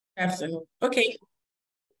Afternoon. Okay.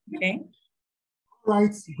 Okay. All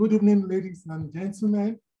right. Good evening, ladies and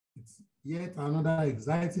gentlemen. It's yet another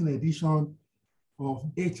exciting edition of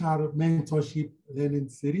HR Mentorship Learning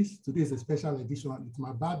Series. Today is a special edition. It's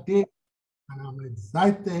my birthday, and I'm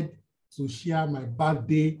excited to share my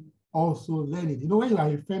birthday also learning. You know, when you are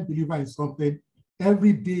a firm believer in something,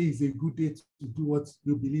 every day is a good day to do what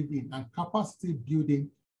you believe in. And capacity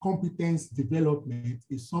building, competence development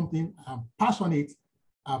is something I'm passionate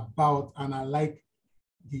about, and I like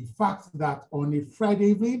the fact that on a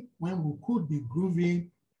Friday evening, when we could be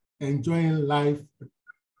grooving, enjoying life,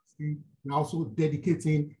 we're also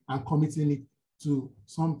dedicating and committing it to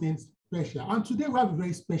something special. And today we have a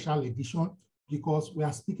very special edition because we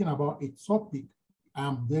are speaking about a topic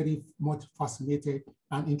I'm very much fascinated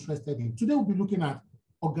and interested in. Today we'll be looking at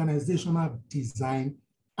organizational design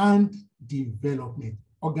and development.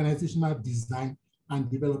 Organizational design and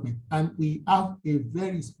development. And we have a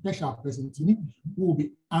very special person to me who will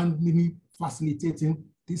be handling, facilitating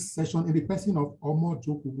this session in the person of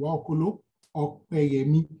Omojoku Waokolo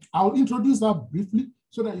Opeyemi. I'll introduce her briefly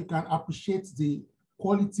so that you can appreciate the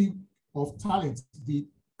quality of talent, the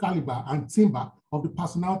caliber and timbre of the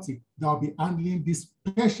personality that will be handling this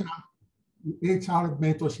special HR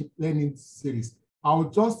mentorship learning series. I'll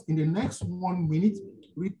just, in the next 1 minute,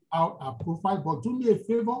 read out our profile, but do me a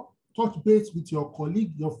favor, touch base with your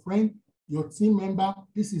colleague, your friend, your team member.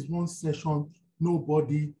 This is one session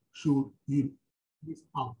nobody should miss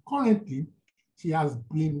out. Currently, she has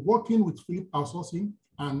been working with Philip Outsourcing,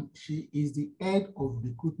 and she is the head of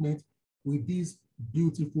recruitment with this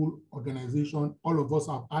beautiful organization all of us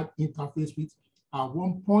have had interface with at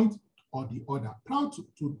one point or the other. Proud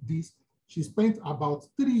to this, she spent about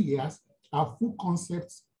 3 years at Full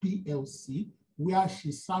Concepts PLC, where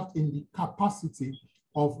she served in the capacity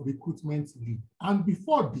of recruitment lead. And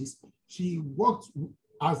before this, she worked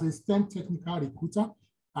as a STEM technical recruiter,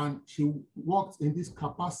 and she worked in this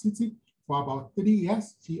capacity for about 3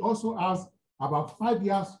 years. She also has about 5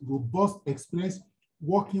 years robust experience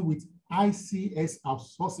working with ICS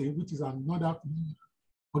Outsourcing, which is another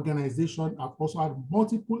organization I've also had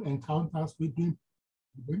multiple encounters with them.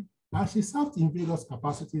 And she served in various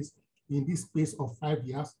capacities in this space of 5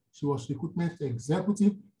 years. She was recruitment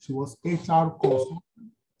executive, she was HR consultant,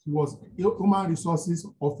 she was human resources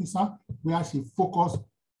officer, where she focused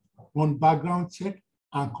on background check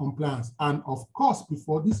and compliance. And of course,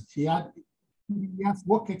 before this, she had 3 years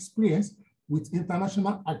work experience with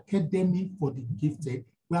International Academy for the Gifted,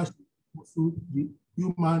 where she was the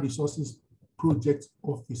human resources project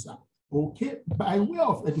officer. Okay, by way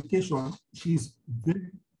of education, she's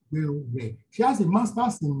very well read. She has a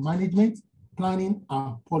master's in management, planning,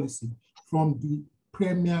 and policy from the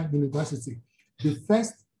Premier University, the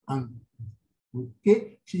first. And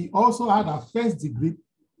okay, she also had her first degree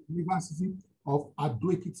University of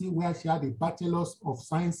Ado-Ekiti, where she had a Bachelor's of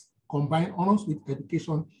Science combined honors with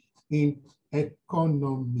education in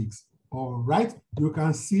economics. All right, you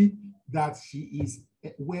can see that she is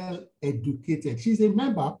well educated. She's a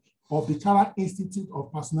member of the Chartered Institute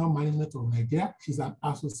of Personnel Management of Nigeria. She's an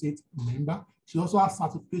associate member. She also has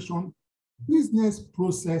certification Business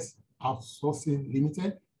Process Outsourcing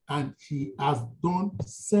Limited, and she has done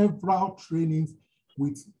several trainings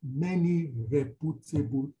with many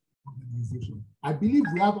reputable organizations. I believe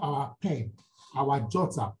we have our pen, our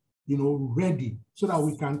jotter, ready so that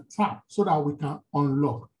we can tap, so that we can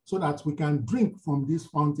unlock, so that we can drink from this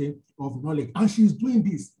fountain of knowledge. And she's doing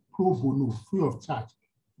this pro bono, free of charge.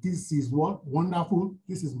 This is what wonderful.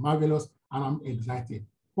 This is marvelous, and I'm excited.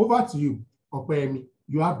 Over to you, Opeyemi.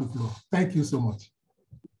 You have the floor. Thank you so much.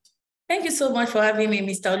 Thank you so much for having me,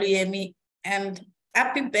 Mr. Oluyemi, and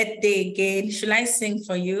happy birthday again. Should I sing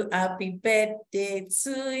for you? Happy birthday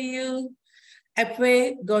to you. I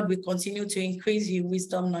pray God will continue to increase you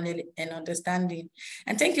wisdom, knowledge, and understanding.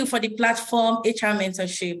 And thank you for the platform, HR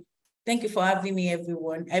Mentorship. Thank you for having me,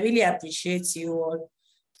 everyone. I really appreciate you all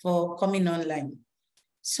for coming online.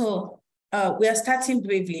 So we are starting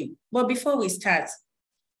bravely. But before we start,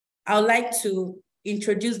 I would like to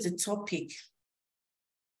introduce the topic.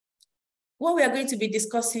 What we are going to be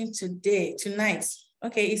discussing tonight,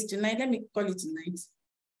 okay, it's tonight, let me call it tonight,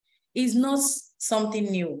 is not something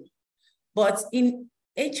new. But in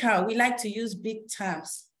HR, we like to use big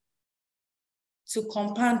terms to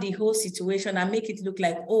compound the whole situation and make it look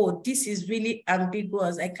like, oh, this is really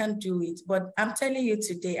ambiguous, I can't do it. But I'm telling you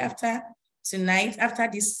today, after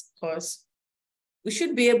this course, we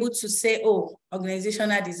should be able to say, oh,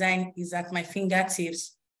 organizational design is at my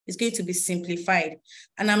fingertips. It's going to be simplified.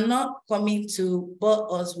 And I'm not coming to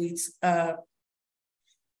bore us with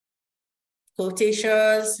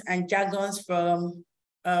quotations and jargons from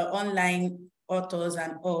online authors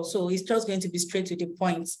and all. So it's just going to be straight to the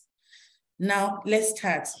point. Now, let's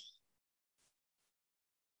start.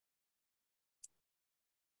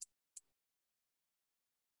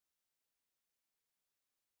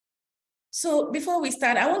 So before we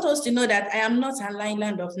start, I want us to know that I am not an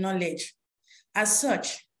island of knowledge. As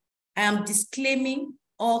such, I am disclaiming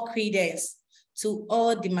all credence to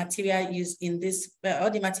all the material used in this,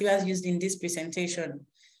 materials used in this presentation.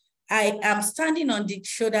 I am standing on the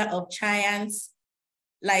shoulder of giants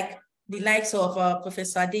like the likes of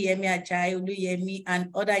Professor Adeyemi Ajayi, Oluyemi, and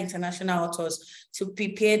other international authors to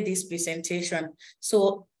prepare this presentation.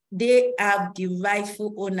 So they are the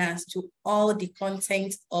rightful owners to all the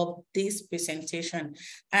content of this presentation.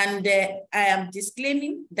 And I am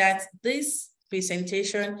disclaiming that this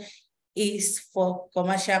presentation is for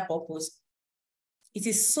commercial purpose. It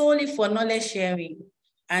is solely for knowledge sharing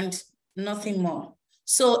and nothing more.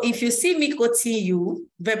 So if you see me quoting you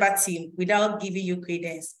verbatim without giving you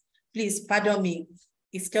credence, please pardon me.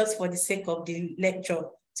 It's just for the sake of the lecture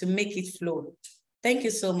to make it flow. Thank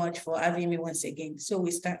you so much for having me once again. So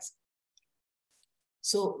we start.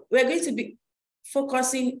 So we're going to be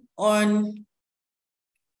focusing on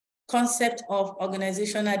concept of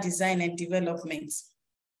organizational design and development.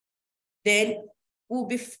 Then we'll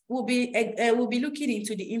be looking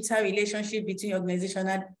into the interrelationship between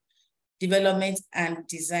organizational development and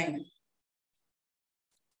design.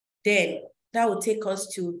 Then that will take us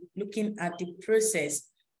to looking at the process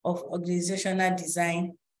of organizational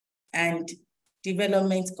design and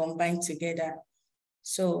development combined together.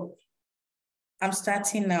 So I'm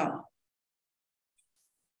starting now.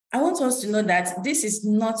 I want us to know that this is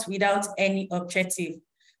not without any objective.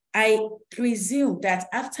 I presume that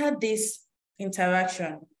after this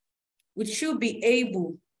interaction, we should be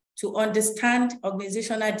able to understand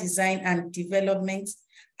organizational design and development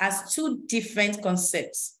as two different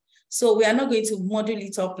concepts. So we are not going to model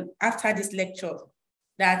it up after this lecture,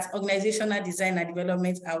 that organizational design and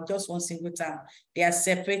development are just one single term. They are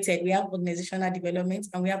separated. We have organizational development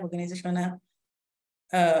and we have organizational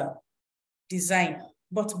design,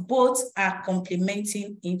 but both are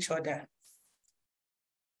complementing each other.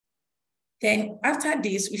 Then after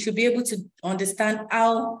this, we should be able to understand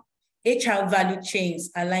how HR value chains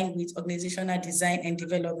align with organizational design and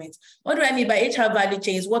development. What do I mean by HR value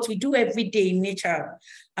chains? What we do every day in HR,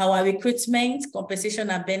 our recruitment, compensation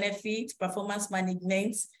and benefits, performance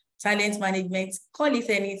management, talent management, call it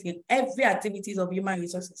anything, every activities of human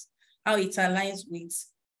resources, how it aligns with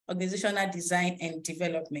organizational design and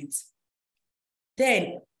development.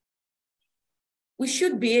 Then we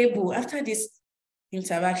should be able, after this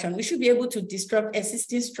interaction, we should be able to disrupt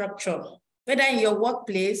existing structure, whether in your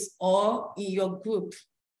workplace or in your group,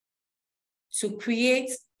 to create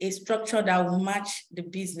a structure that will match the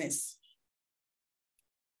business.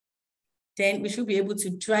 Then we should be able to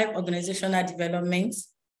drive organizational development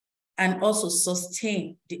and also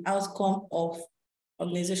sustain the outcome of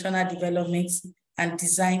organizational development and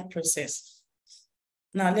design process.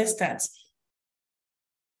 Now let's start.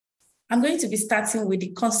 I'm going to be starting with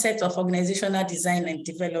the concept of organizational design and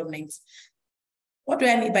development. What do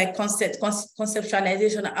I mean by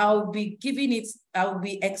conceptualization? I'll be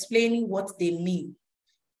explaining what they mean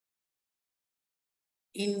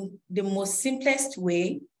in the most simplest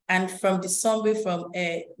way and from the summary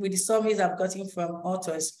with the summaries I've gotten from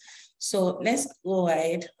authors. So let's go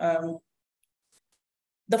ahead.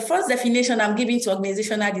 The first definition I'm giving to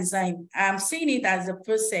organizational design, I'm seeing it as a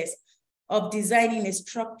process of designing a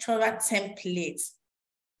structural template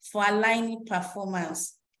for aligning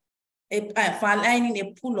performance, for aligning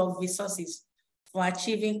a pool of resources for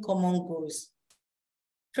achieving common goals.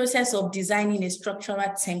 Process of designing a structural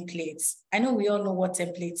template. I know we all know what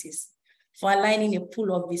template is. For aligning a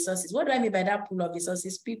pool of resources. What do I mean by that pool of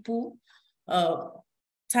resources? People,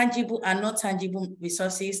 tangible and not tangible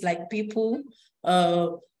resources like people,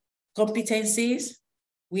 competencies.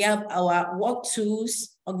 We have our work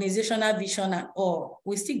tools, organizational vision, and all.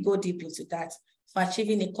 We still go deep into that for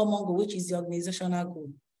achieving a common goal, which is the organizational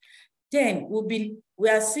goal. Then we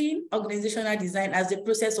are seeing organizational design as the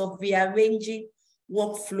process of rearranging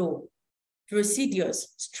workflow,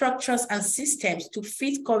 procedures, structures, and systems to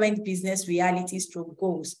fit current business realities through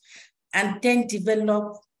goals, and then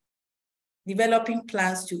developing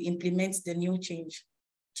plans to implement the new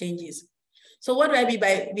changes. So what do I mean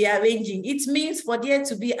by rearranging? It means for there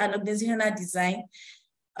to be an organizational design,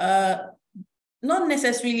 not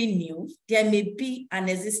necessarily new, there may be an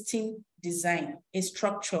existing design, a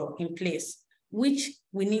structure in place, which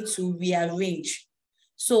we need to rearrange.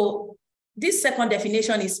 So this second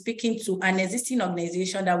definition is speaking to an existing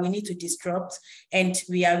organization that we need to disrupt and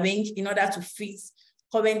rearrange in order to fit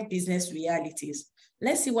current business realities.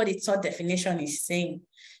 Let's see what the third definition is saying.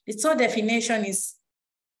 The third definition is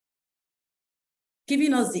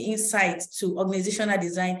giving us the insight to organizational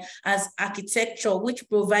design as architecture, which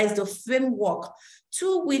provides the framework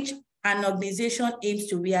through which an organization aims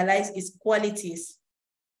to realize its qualities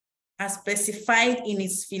as specified in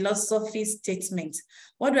its philosophy statement.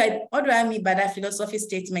 What do I mean by that philosophy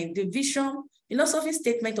statement? The philosophy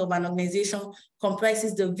statement of an organization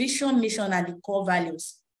comprises the vision, mission, and the core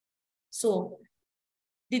values. So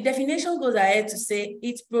the definition goes ahead to say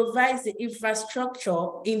it provides the infrastructure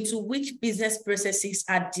into which business processes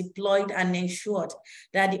are deployed and ensured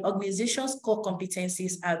that the organization's core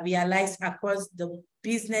competencies are realized across the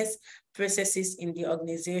business processes in the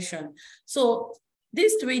organization. So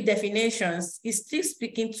these three definitions is still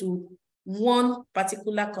speaking to one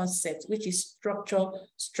particular concept, which is structure,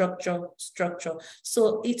 structure, structure.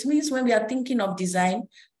 So it means when we are thinking of design,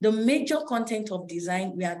 the major content of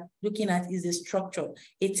design we are looking at is the structure.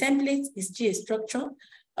 A template is still a structure.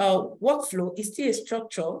 Workflow is still a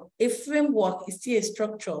structure. A framework is still a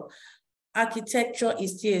structure. Architecture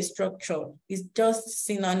is still a structure. It's just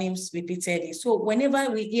synonyms repeatedly. So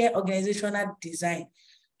whenever we hear organizational design,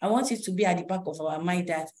 I want it to be at the back of our mind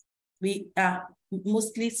that we are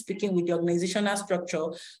mostly speaking with the organizational structure,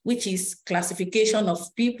 which is classification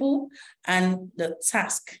of people and the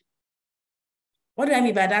task. What do I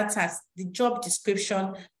mean by that task? The job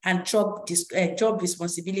description and job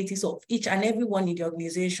responsibilities of each and every one in the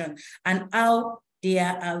organization and how they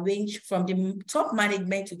are arranged from the top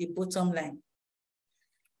management to the bottom line.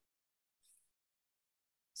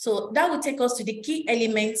 So that will take us to the key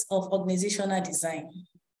elements of organizational design.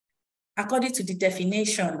 According to the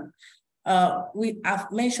definition, we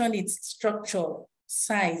have mentioned its structure,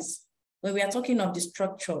 size. When we are talking of the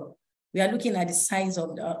structure, we are looking at the size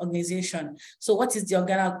of the organization. So what is the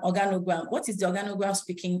organogram? What is the organogram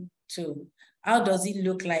speaking to? How does it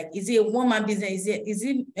look like? Is it a one-man business? Is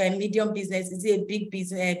it a medium business? Is it a big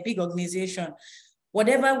business, a big organization?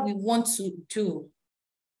 Whatever we want to do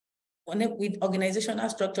with organizational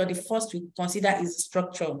structure, the first we consider is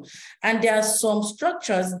structure. And there are some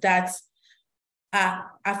structures that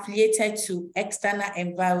are affiliated to external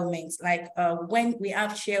environments, like when we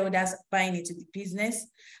have shareholders buying into the business,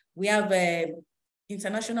 we have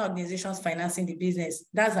international organizations financing the business.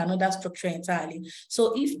 That's another structure entirely.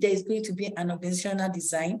 So if there is going to be an organizational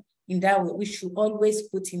design in that way, we should always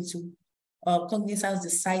put into cognizance the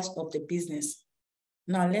size of the business.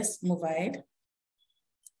 Now let's move ahead.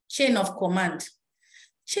 Chain of command.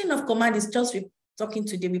 Chain of command is just talking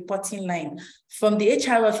to the reporting line from the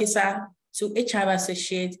HR officer to HR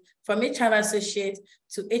associate, from HR associate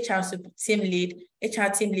to HR team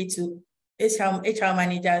lead to HR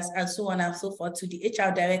managers, and so on and so forth, to the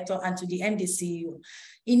HR director and to the MD CEO.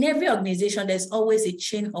 In every organization, there's always a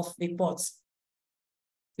chain of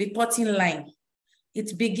reporting line.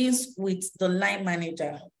 It begins with the line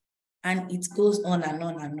manager, and it goes on and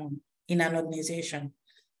on and on in an organization.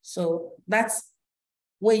 So that's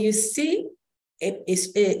where you see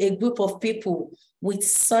a group of people with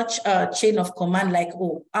such a chain of command, like,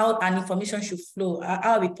 oh, how an information should flow,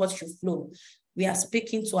 how a report should flow. We are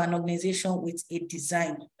speaking to an organization with a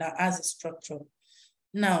design that has a structure.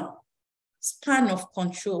 Now, span of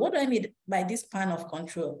control. What do I mean by this span of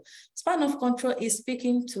control? Span of control is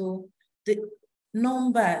speaking to the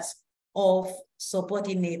numbers of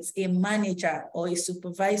subordinates a manager or a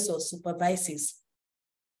supervisor supervises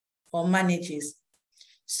or manages.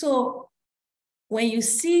 So when you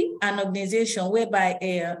see an organization whereby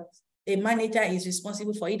a manager is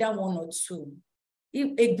responsible for either one or two,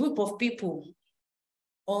 if a group of people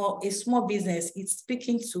or a small business is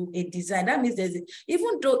speaking to a design, that means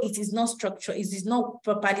even though it is not structured, it is not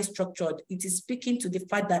properly structured, it is speaking to the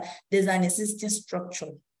fact that there's an existing structure.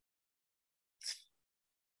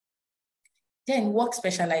 Then work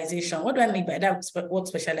specialization. What do I mean by that work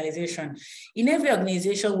specialization? In every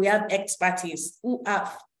organization, we have expertise who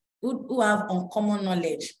have uncommon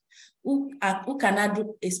knowledge, who can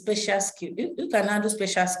handle a special skill, who can handle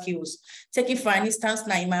special skills. Taking for an instance,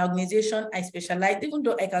 now in my organization, I specialize, even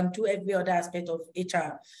though I can do every other aspect of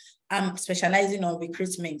HR, I'm specializing on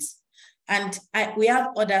recruitment. And we have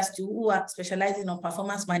others too who are specializing on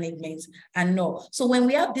performance management and no. So when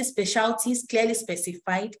we have these specialties clearly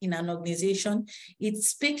specified in an organization, it's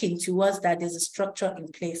speaking to us that there's a structure in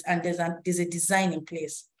place and there's a design in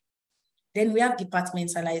place. Then we have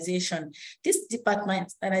departmentalization. This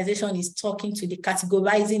departmentalization is talking to the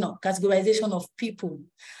categorization of people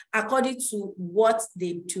according to what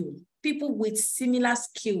they do. People with similar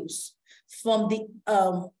skills from the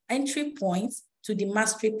entry point to the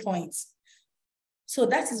mastery point. So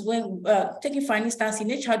that is when, taking for instance, in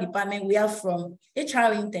HR department, we have from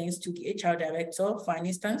HR interns to the HR director, for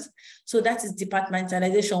instance. So that is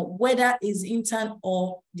departmentalization, whether it's intern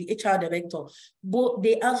or the HR director. Both,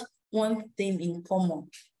 they have one thing in common,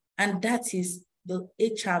 and that is the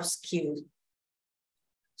HR skill.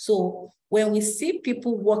 So when we see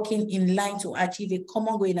people working in line to achieve a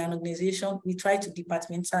common goal in an organization, we try to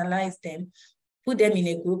departmentalize them, put them in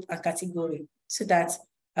a group and category so that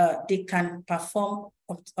they can perform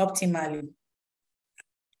optimally.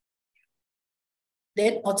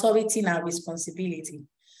 Then authority and responsibility.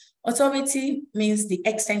 Authority means the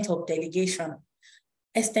extent of delegation.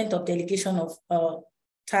 Extent of delegation of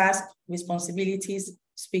tasks, responsibilities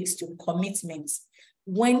speaks to commitments.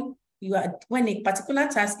 When a particular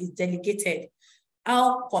task is delegated,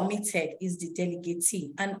 how committed is the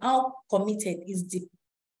delegatee and how committed is the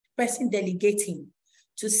person delegating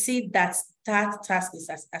to see that that task is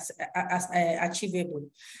as achievable.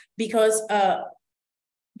 Because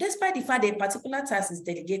despite the fact that a particular task is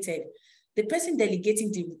delegated, the person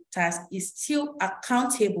delegating the task is still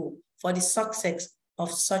accountable for the success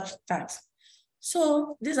of such task.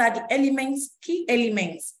 So these are the elements, key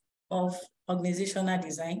elements of organizational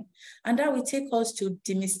design. And that will take us to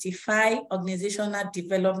demystify organizational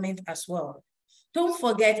development as well. Don't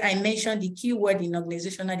forget, I mentioned the key word in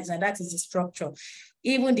organizational design, that is the structure.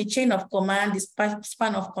 Even the chain of command, the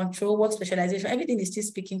span of control, work specialization, everything is still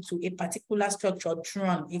speaking to a particular structure,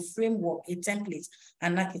 drawn, a framework, a template,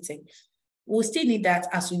 an architect. We'll still need that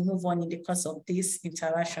as we move on in the course of this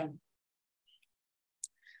interaction.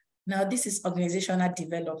 Now, this is organizational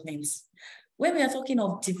development. When we are talking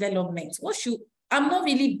of development, I'm not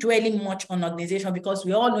really dwelling much on organization because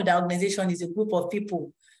we all know that organization is a group of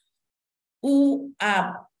people who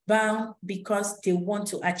are bound because they want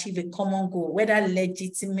to achieve a common goal, whether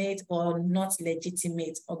legitimate or not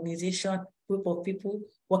legitimate organization, group of people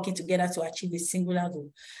working together to achieve a singular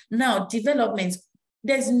goal. Now, development,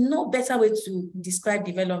 there's no better way to describe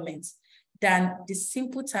development than the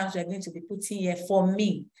simple terms we're going to be putting here for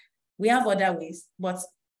me. We have other ways, but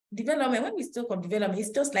development, when we talk of development, it's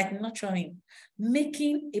just like nurturing,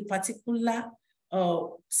 making a particular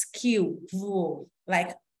skill grow,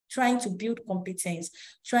 like trying to build competence,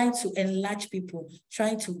 trying to enlarge people,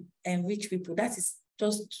 trying to enrich people. That is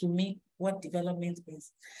just, to me, what development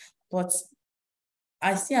is. But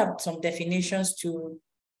I still have some definitions to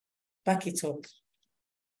back it up.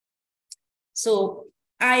 So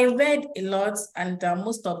I read a lot, and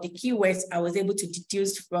most of the keywords I was able to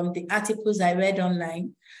deduce from the articles I read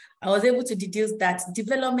online. I was able to deduce that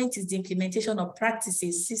development is the implementation of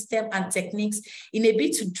practices, systems, and techniques in a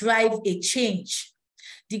bid to drive a change,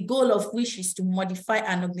 the goal of which is to modify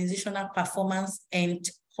an organizational performance and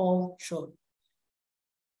culture.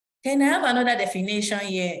 Can I have another definition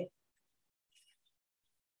here?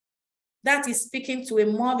 That is speaking to a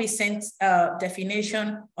more recent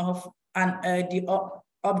definition of the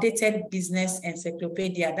updated business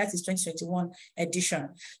encyclopedia. That is 2021 edition.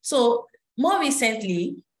 So more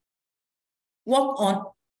recently, work on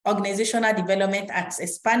organizational development has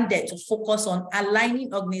expanded to focus on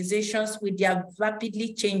aligning organizations with their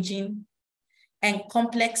rapidly changing and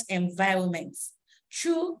complex environments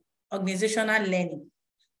through organizational learning,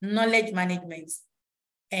 knowledge management,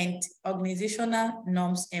 and organizational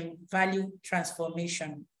norms and value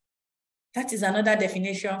transformation. That is another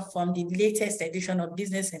definition from the latest edition of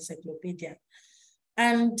Business Encyclopedia.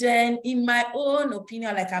 And then in my own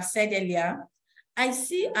opinion, like I've said earlier, I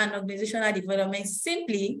see an organizational development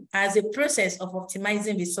simply as a process of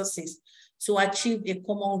optimizing resources to achieve a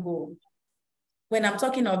common goal. When I'm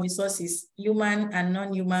talking of resources, human and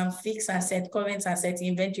non-human, fixed asset, current asset,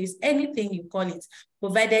 inventories, anything you call it,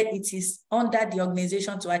 provided it is under the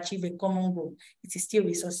organization to achieve a common goal, it is still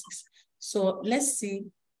resources. So let's see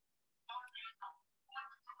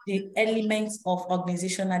the elements of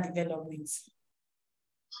organizational development.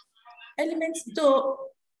 Elements, so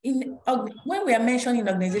when we are mentioning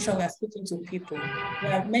organization, we are speaking to people. We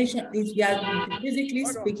are basically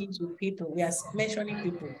speaking to people. We are mentioning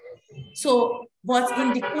people. So, but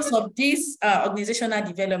in the case of this organizational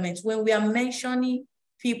development, when we are mentioning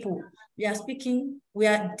people, we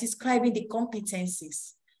are describing the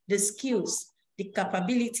competencies, the skills, the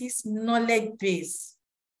capabilities, knowledge base,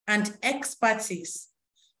 and expertise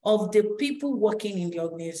of the people working in the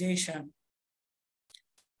organization.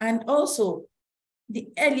 And also the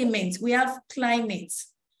elements, we have climate.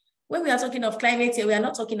 When we are talking of climate here, we are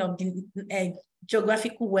not talking of the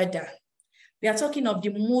geographical weather. We are talking of the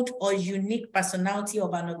mood or unique personality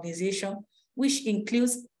of an organization, which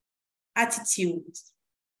includes attitudes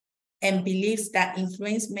and beliefs that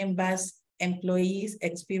influence members' employees'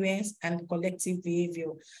 experience, and collective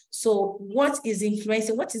behavior. So what is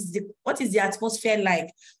influencing, what is the atmosphere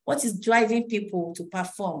like? What is driving people to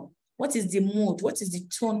perform? What is the mood? What is the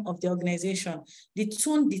tone of the organization? The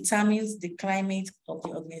tone determines the climate of the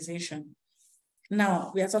organization.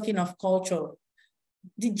 Now, we are talking of culture.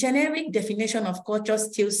 The generic definition of culture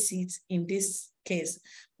still sits in this case.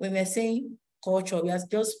 When we're saying culture, we are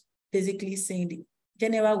just basically saying the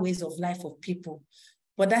general ways of life of people.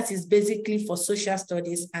 But that is basically for social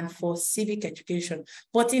studies and for civic education.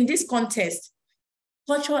 But in this context,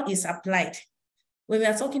 culture is applied. When we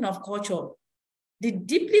are talking of culture, the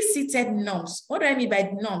deeply seated norms, what do I mean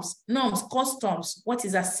by norms? Norms, customs, what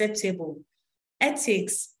is acceptable,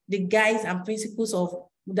 ethics, the guides and principles of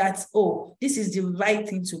that, oh, this is the right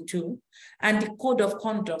thing to do, and the code of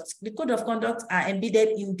conduct. The code of conduct are embedded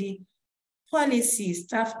in the policy,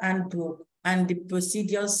 staff handbook, and the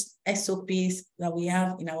procedures, SOPs that we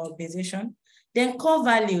have in our organization. Then core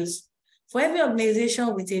values. For every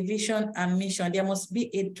organization with a vision and mission, there must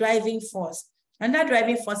be a driving force. And that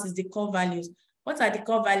driving force is the core values. What are the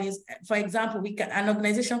core values? For example, an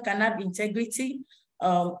organization can have integrity,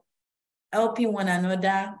 helping one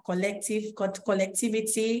another, collectivity,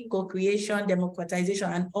 co-creation,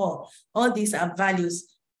 democratization, and all. All these are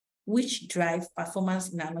values which drive performance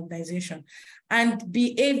in an organization. And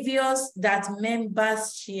behaviors that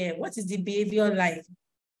members share. What is the behavior like?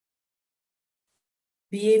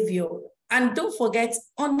 Behavior. And don't forget,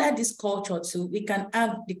 under this culture too, we can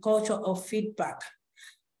have the culture of feedback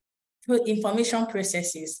through information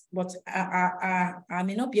processes, but I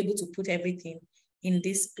may not be able to put everything in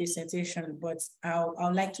this presentation, but I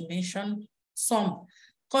would like to mention some.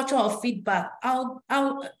 Culture of feedback, how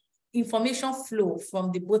information flow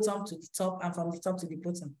from the bottom to the top and from the top to the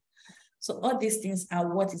bottom. So all these things are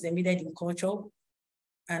what is embedded in culture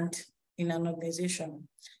and in an organization.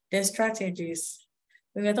 Then strategies.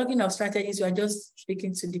 When we're talking of strategies, we are just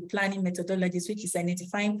speaking to the planning methodologies, which is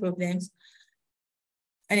identifying problems,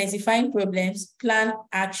 plan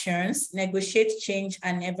actions, negotiate change,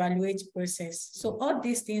 and evaluate process. So all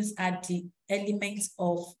these things are the elements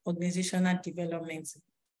of organizational development.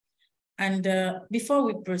 And before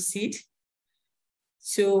we proceed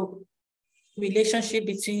to relationship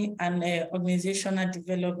between an organizational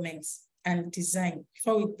development and design,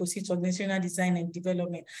 before we proceed to organizational design and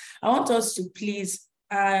development, I want us to please,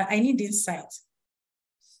 I need insight.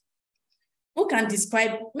 Who can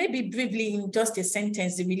describe, maybe briefly in just a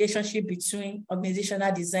sentence, the relationship between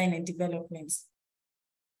organizational design and development?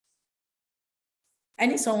 I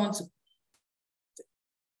need someone to.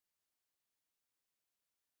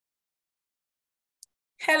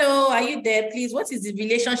 Hello, are you there? Please, what is the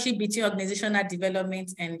relationship between organizational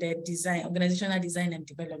development and design, organizational design and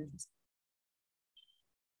development?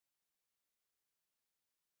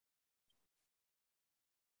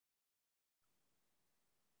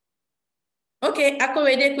 Okay,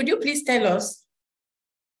 Akorede, could you please tell us?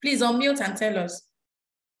 Please unmute and tell us.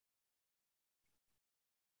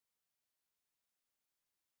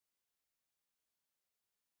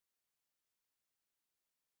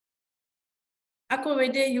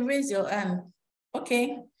 Akorede, you raise your hand.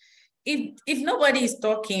 Okay. If nobody is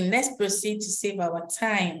talking, let's proceed to save our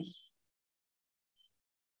time.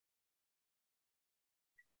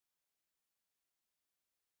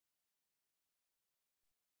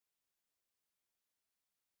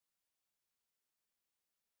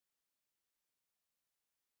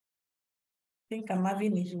 I think I'm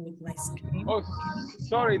having issue with my screen. Oh,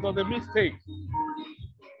 sorry, it was a mistake.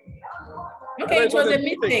 Okay, it was a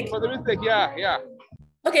mistake. It was a mistake, yeah.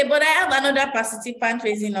 Okay, but I have another participant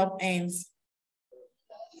raising up hands.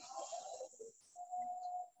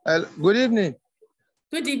 Good evening.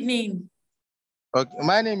 Good evening. Okay,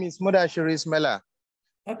 my name is Mudashiri Ismaila.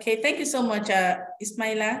 Okay, thank you so much,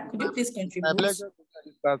 Ismaila. Could you please contribute? My pleasure to share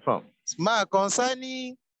this platform. Ma,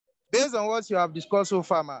 concerning, based on what you have discussed so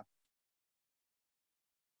far, ma.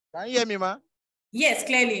 Can you hear me, ma? Yes,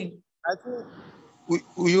 clearly. I think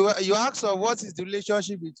you asked of what is the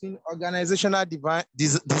relationship between organizational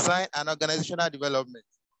design and organizational development.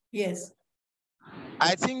 Yes.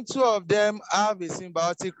 I think two of them have a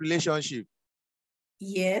symbiotic relationship.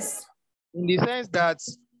 Yes. In the sense that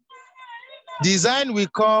design will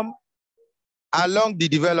come along the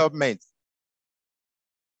development.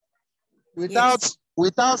 Without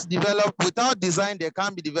design, there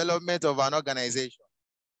can't be development of an organization.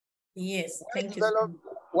 Yes, thank you.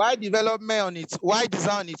 Why design on its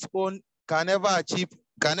own can never achieve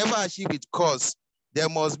its cause? There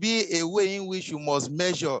must be a way in which you must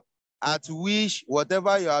measure at which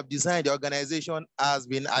whatever you have designed the organization has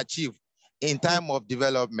been achieved in time of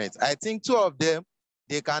development. I think two of them,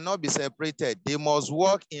 They cannot be separated. They must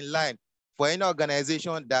work in line for any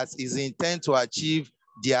organization that is intent to achieve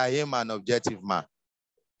their aim and objective, ma.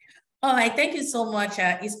 All right, thank you so much,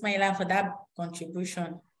 Ismaila, for that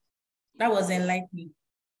contribution. That was enlightening.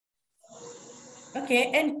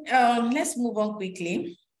 Okay, and let's move on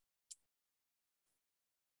quickly.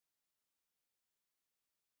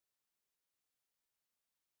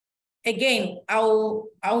 Again, I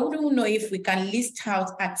wouldn't know if we can list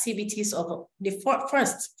out activities of the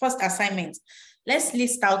first assignment. Let's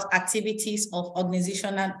list out activities of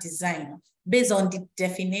organizational design based on the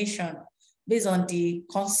definition, based on the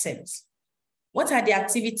concepts. What are the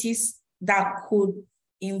activities that could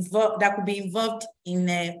be involved in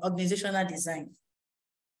organizational design?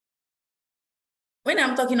 When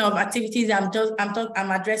I'm talking of activities,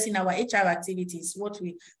 I'm addressing our HR activities,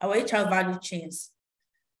 our HR value chains.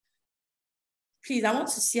 Please, I want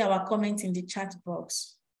to see our comment in the chat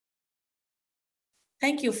box.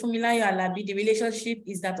 Thank you, Fumilayo Alabi. The relationship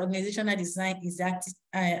is that organizational design is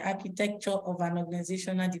the architecture of an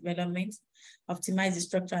organizational development, optimize the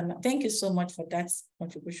structure. Thank you so much for that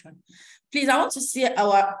contribution. Please, I want to see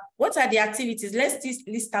what are the activities? Let's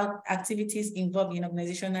list out activities involved in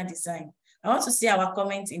organizational design. I want to see our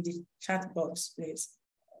comments in the chat box, please.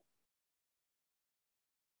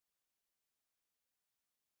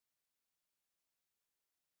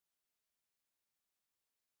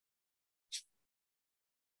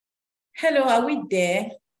 Hello, are we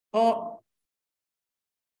there? Or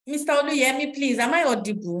Mr. Oluyemi, please, am I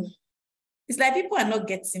audible? It's like people are not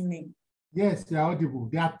getting me. Yes, they are audible.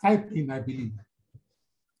 They are typing, I believe.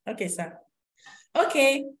 Okay, sir.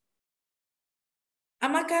 Okay.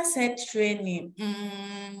 Amaka said training.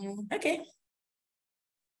 Okay.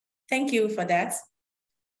 Thank you for that.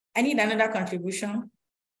 I need another contribution.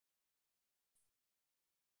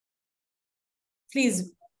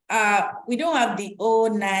 Please. We don't have the all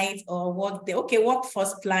night or work day. Okay,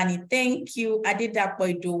 workforce planning. Thank you, Adedapo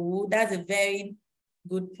Idowu. That's a very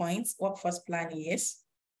good point. Workforce planning, yes.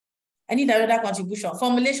 I need another contribution.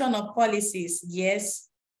 Formulation of policies, yes.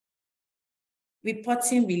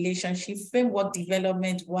 Reporting relationship, framework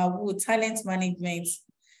development, WAWU, talent management.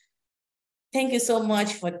 Thank you so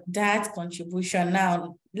much for that contribution.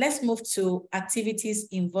 Now, let's move to activities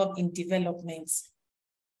involved in development.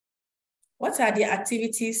 What are the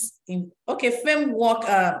activities in, okay, framework,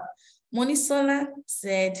 Monisola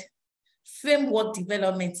said framework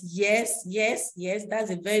development. Yes, that's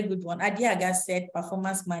a very good one. Adiaga said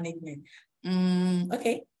performance management.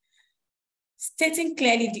 Okay. Stating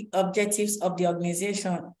clearly the objectives of the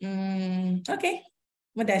organization. Okay,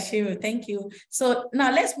 Mudashiru, thank you. So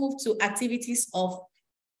now let's move to activities of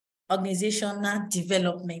organizational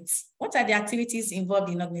development. What are the activities involved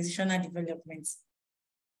in organizational development?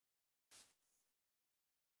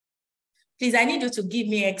 Please, I need you to give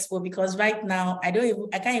me expo because right now I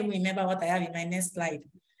can't even remember what I have in my next slide.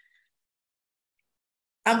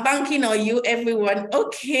 I'm banking on you, everyone.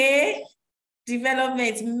 Okay.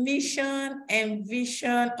 Development, mission and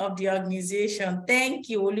vision of the organization. Thank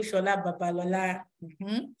you, Olushola Babalola.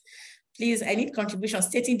 Please, I need contribution,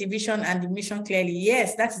 stating the vision and the mission clearly.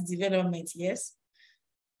 Yes, that's development, yes.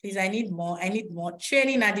 Please, I need more.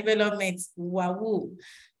 Training and development, WAWU.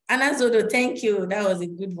 Anazodo, thank you. That was a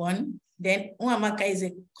good one. Then Uamaka is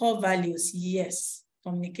a core values. Yes.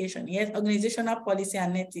 Communication. Yes. Organizational policy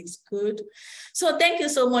and ethics. Good. So thank you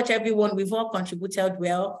so much, everyone. We've all contributed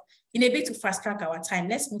well. In a bit to fast track our time,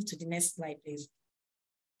 let's move to the next slide, please.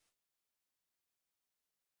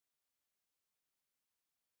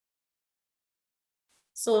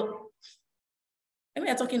 So when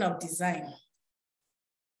we are talking of design,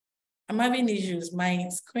 I'm having issues. My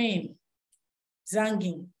screen,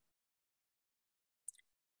 zanging.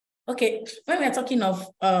 Okay, when we are talking of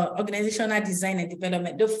organizational design and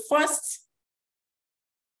development, the first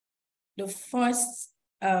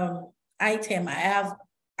item I have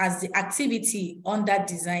as the activity on that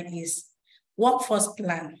design is workforce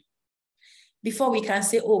plan. Before we can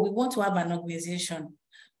say, oh, we want to have an organization.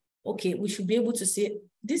 Okay, we should be able to say,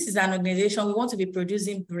 this is an organization, we want to be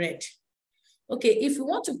producing bread. Okay, if we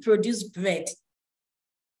want to produce bread,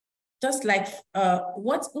 just like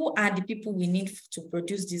who are the people we need to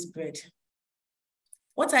produce this bread?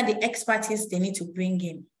 What are the expertise they need to bring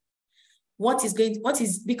in?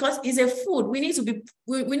 Because it's a food, we need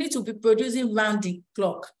to be producing round the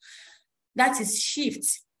clock. That is shift.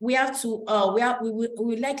 we have to, we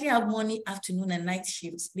will likely have morning, afternoon, and night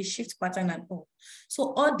shifts, the shift pattern and all.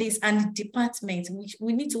 So all this and department, which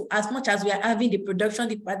we need to, as much as we are having the production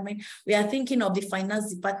department, we are thinking of the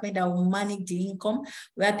finance department that will manage the income.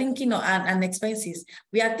 We are thinking of and expenses.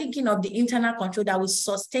 We are thinking of the internal control that will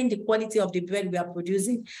sustain the quality of the bread we are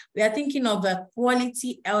producing. We are thinking of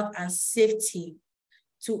quality, health, and safety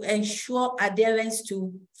to ensure adherence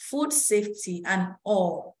to food safety and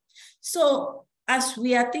all. So as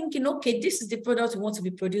we are thinking, okay, this is the product we want to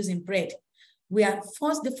be producing bread,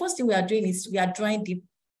 the first thing we are doing is we are drawing the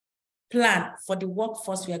plan for the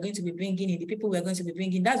workforce we are going to be bringing in, the people we are going to be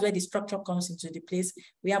bringing. That's where the structure comes into the place.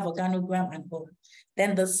 We have organogram and all.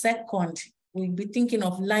 Then the second, we'll be thinking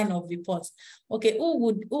of line of reports. Okay, who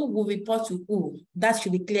will report to who? That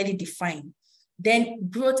should be clearly defined. Then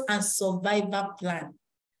growth and survival plan.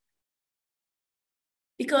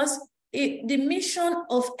 Because the mission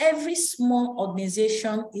of every small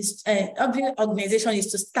organization is,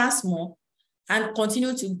 to start small and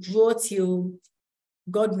continue to grow till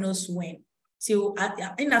God knows when. So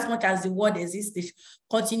in as much as the word exists, the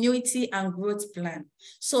continuity and growth plan.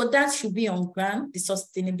 So that should be on ground, the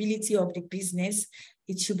sustainability of the business.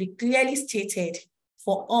 It should be clearly stated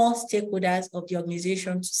for all stakeholders of the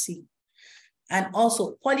organization to see. And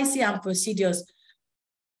also policy and procedures.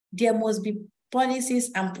 There must be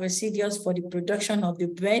policies and procedures for the production of the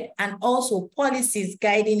bread, and also policies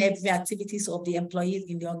guiding every activities of the employees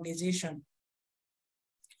in the organization.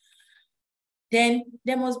 Then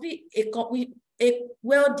there must be a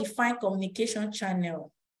well-defined communication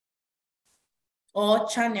channel or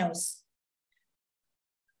channels.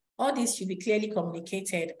 All this should be clearly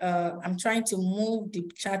communicated. I'm trying to move the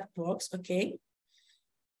chat box, okay?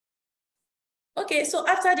 Okay, so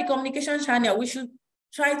after the communication channel, we should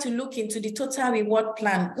try to look into the total reward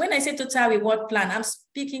plan. When I say total reward plan, I'm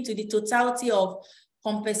speaking to the totality of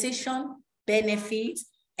compensation, benefits,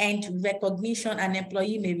 and recognition an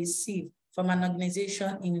employee may receive from an organization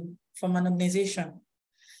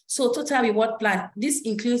So total reward plan, this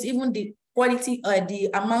includes even the quality or the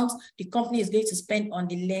amount the company is going to spend on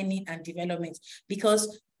the learning and development,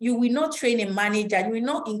 because you will not train a manager, you will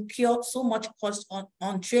not incur so much cost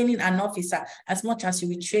on training an officer as much as you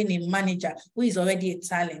will train a manager who is already a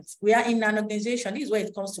talent. We are in an organization, this is where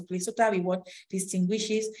it comes to play. Total reward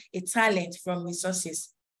distinguishes a talent from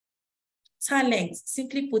resources. Talent,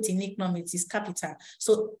 simply put in economics, is capital.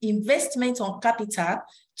 So investment on capital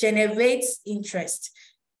generates interest.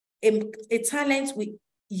 A talent will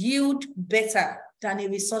yield better than a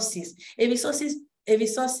resources. A resource is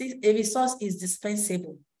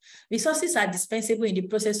dispensable. Resources are dispensable in the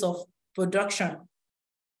process of production.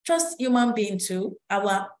 Just human being too,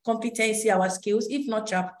 our competency, our skills, if not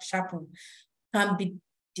sharpened, can be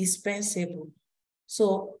dispensable.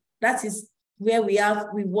 So that is where we have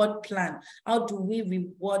reward plan. How do we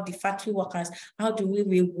reward the factory workers? How do we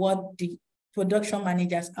reward the production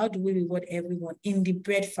managers? How do we reward everyone in the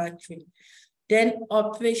bread factory? Then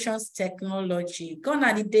operations technology. Gone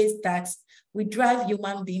are the days that we drive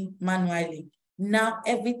human being manually. Now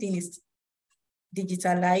everything is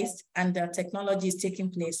digitalized and the technology is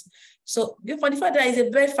taking place. So for the fact that there is a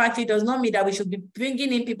bread factory does not mean that we should be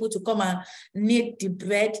bringing in people to come and knead the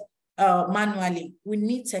bread manually. We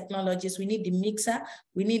need technologies, we need the mixer,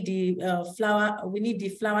 we need the flour, we need the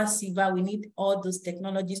flour sieve, we need all those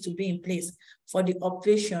technologies to be in place for the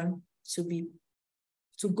operation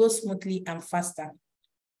to go smoothly and faster.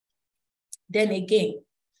 Then again,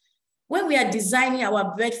 when we are designing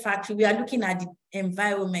our bread factory, we are looking at the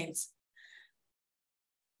environment.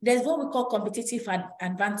 There's what we call competitive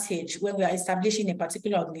advantage when we are establishing a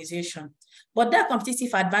particular organization. But that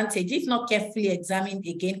competitive advantage, if not carefully examined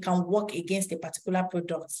again, can work against a particular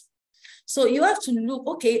product. So you have to look,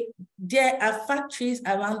 okay, there are factories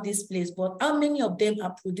around this place, but how many of them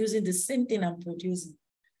are producing the same thing I'm producing?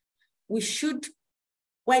 We should,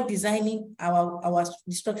 while designing the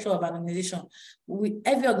structure of an organization,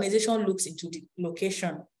 every organization looks into the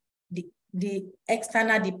location, the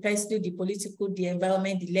external, the personal, the political, the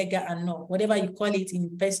environment, the legal, and all, whatever you call it,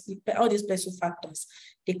 in all these personal factors,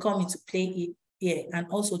 they come into play here, and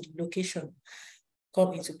also the location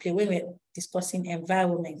come into play when we're discussing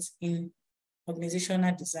environments in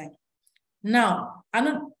organizational design. Now,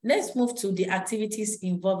 let's move to the activities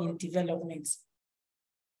involved in development.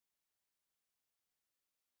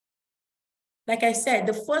 Like I said,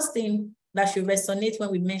 the first thing that should resonate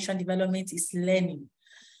when we mention development is learning.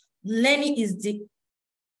 Learning is the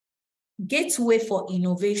gateway for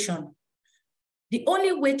innovation. The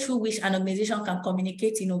only way through which an organization can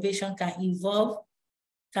communicate innovation, can evolve,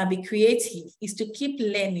 can be creative, is to keep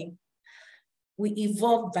learning. we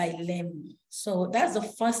evolve by learning. So that's the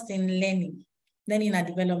first thing, learning and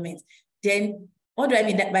development. Then what do I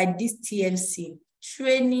mean by this TMC?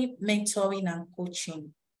 Training, mentoring, and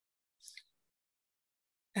coaching.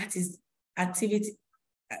 That is activity.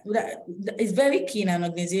 It's very key in an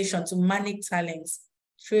organization to manage talents,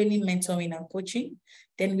 training, mentoring, and coaching.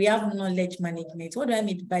 Then we have knowledge management. What do I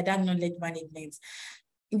mean by that knowledge management?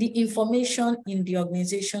 The information in the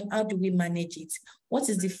organization, how do we manage it? What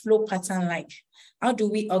is the flow pattern like? How do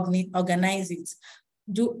we organize it?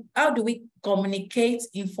 How do we communicate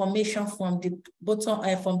information from the bottom,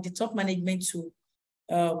 from the top management to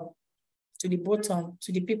the bottom,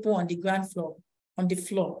 to the people on the ground floor, on the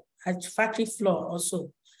floor, at factory floor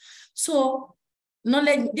also. So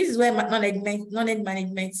knowledge, this is where knowledge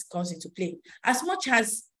management comes into play. As much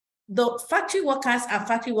as the factory workers are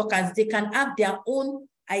factory workers, they can have their own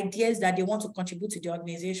ideas that they want to contribute to the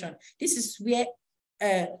organization. This is where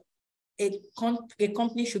a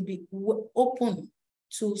company should be open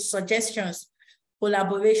to suggestions,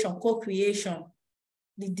 collaboration, co-creation,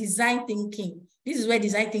 the design thinking. This is where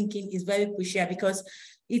design thinking is very crucial because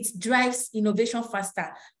it drives innovation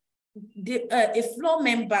faster. A floor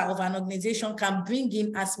member of an organization can bring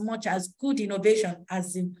in as much as good innovation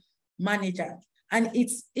as the manager. And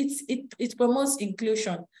it promotes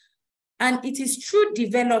inclusion. And it is through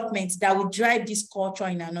development that will drive this culture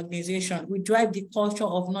in an organization. We drive the culture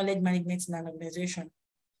of knowledge management in an organization.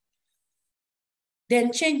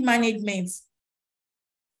 Then change management.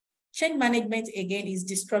 Change management, again, is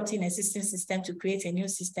disrupting existing system to create a new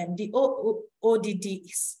system. The ODD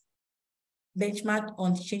is benchmarked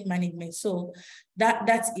on change management. So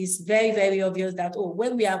that is very, very obvious that,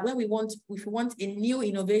 if we want a new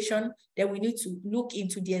innovation, then we need to look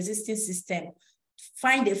into the existing system,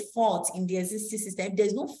 find a fault in the existing system. If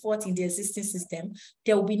there's no fault in the existing system,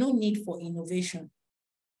 there will be no need for innovation.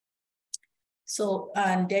 So,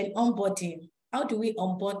 and then onboarding. How do we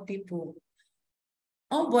onboard people?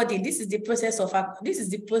 Onboarding, this is the process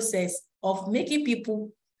of making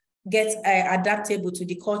people get adaptable to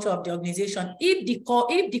the culture of the organization. If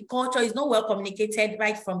the culture is not well communicated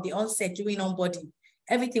right from the onset during onboarding,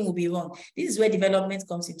 everything will be wrong. This is where development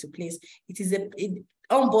comes into place. It is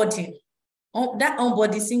onboarding. That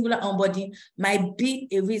onboarding, singular onboarding, might be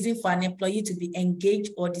a reason for an employee to be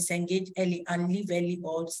engaged or disengaged early and leave early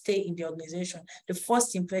or stay in the organization. The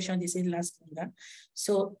first impression, they say, lasts longer.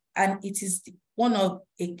 So, and it is one of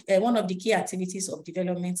the key activities of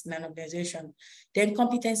development in an organization. Then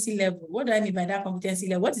competency level. What do I mean by that competency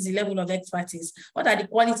level? What is the level of expertise? What are the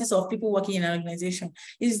qualities of people working in an organization?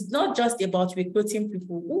 It's not just about recruiting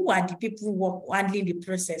people. Who are the people who are handling the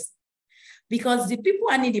process? Because the people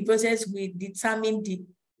handling the process will determine the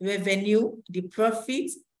revenue, the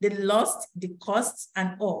profit, the loss, the costs,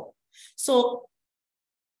 and all. So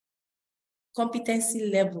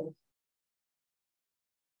competency level.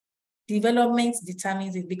 Development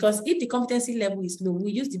determines it, because if the competency level is low,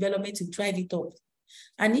 we use development to drive it up.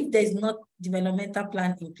 And if there's not developmental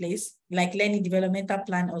plan in place, like learning developmental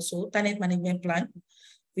plan, also talent management plan,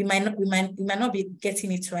 we might not be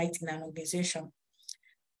getting it right in an organization.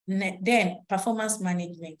 Then performance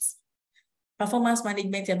management. Performance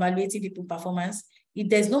management, evaluating people performance. If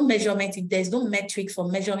there's no measurement, if there's no metric for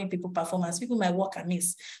measuring people performance, people might work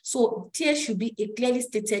amiss. So there should be a clearly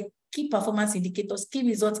stated key performance indicators, key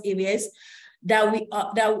result areas that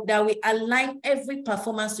we align every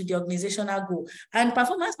performance to the organizational goal. And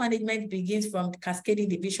performance management begins from cascading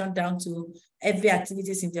the vision down to every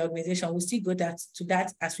activities in the organization. We'll still go to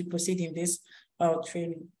that as we proceed in this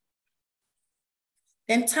training.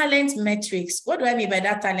 Then talent metrics. What do I mean by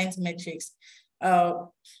that talent metrics?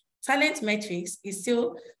 Talent metrics is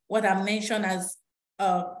still what I mentioned as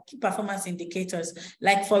key performance indicators.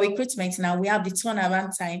 Like for recruitment now, we have the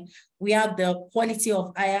turnaround time, we have the quality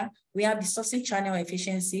of hire, we have the sourcing channel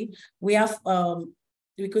efficiency, we have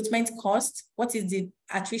recruitment cost, what is the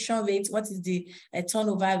attrition rate, what is the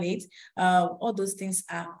turnover rate, all those things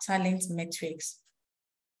are talent metrics.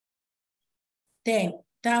 Then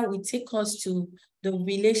that will take us to the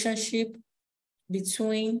relationship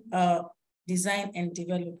between design and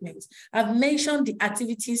development. I've mentioned the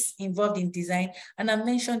activities involved in design, and I've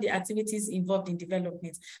mentioned the activities involved in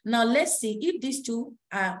development. Now let's see if these two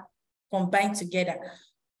are combined together,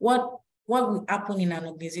 what will happen in an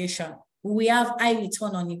organization? We have high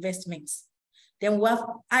return on investments. Then we have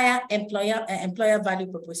higher employer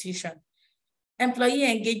value proposition.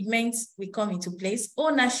 Employee engagement will come into place.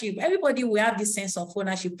 Ownership, everybody will have this sense of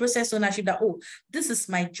ownership, process ownership that, oh, this is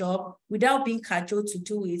my job, without being cajoled to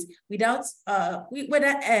do it, without,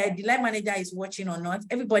 whether the line manager is watching or not,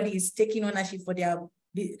 everybody is taking ownership for their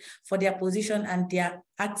for their position and they are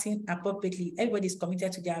acting appropriately. Everybody's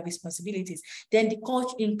committed to their responsibilities. Then the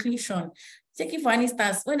culture inclusion. Taking for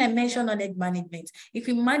instance, when I mention knowledge management, if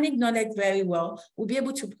we manage knowledge very well, we'll be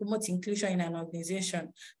able to promote inclusion in an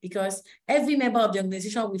organization because every member of the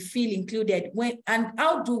organization will feel included. And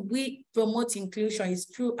how do we promote inclusion? Is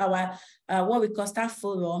through our what we call staff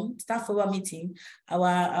forum meeting,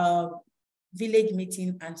 our village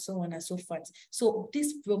meeting, and so on and so forth. So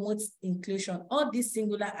this promotes inclusion. All these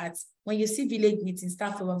singular acts, when you see village meetings,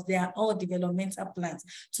 staff forums, they are all developmental plans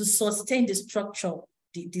to sustain the structure,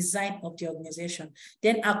 the design of the organization.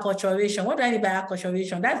 Then acculturation. What do I mean by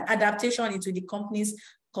acculturation? That's adaptation into the company's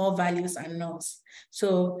core values and norms.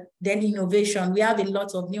 So then innovation. We have a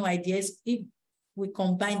lot of new ideas if we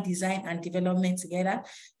combine design and development together.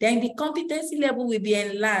 Then the competency level will be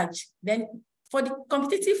enlarged. Then for the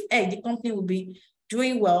competitive edge, the company will be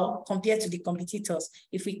doing well compared to the competitors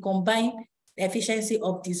if we combine the efficiency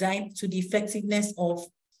of design to the effectiveness of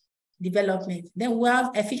development. Then we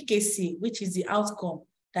have efficacy, which is the outcome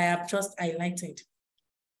that I have just highlighted.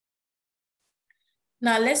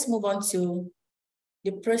 Now let's move on to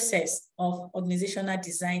the process of organizational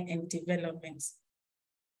design and development.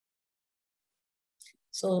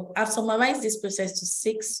 So I've summarized this process to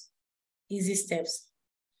 6 easy steps.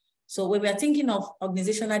 So when we are thinking of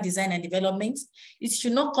organizational design and development, it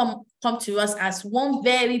should not come to us as one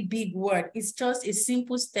very big word. It's just a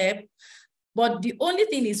simple step. But the only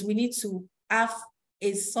thing is we need to have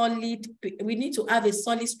a solid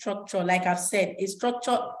structure, like I've said, a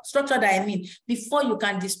structure that I mean, before you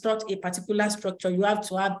can destruct a particular structure, you have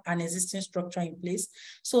to have an existing structure in place.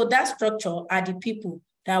 So that structure are the people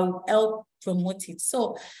that will help promote it.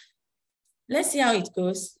 So let's see how it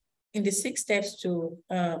goes in the 6 steps to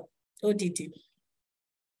ODD.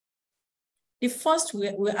 The first we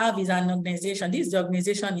have is an organization. This is the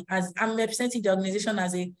organization, as I'm representing the organization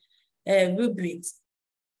as a rubric.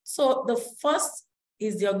 So the first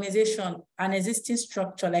is the organization, an existing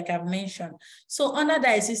structure, like I've mentioned. So under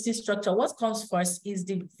the existing structure, what comes first is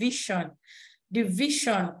the vision. The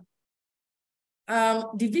vision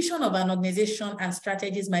of an organization and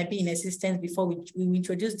strategies might be in existence before we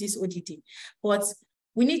introduce this ODD. But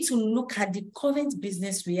we need to look at the current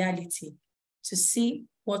business reality to see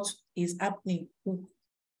what is happening.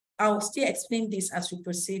 I'll still explain this as we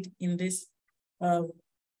proceed in this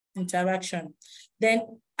interaction.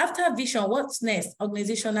 Then after vision, what's next?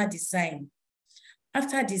 Organizational design.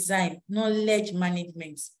 After design, knowledge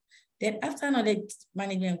management. Then after knowledge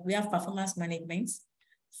management, we have performance management,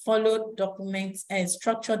 followed documents and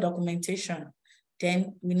structure documentation.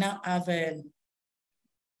 Then we now have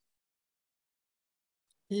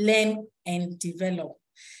learn and develop.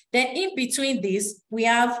 Then in between this, we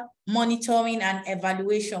have monitoring and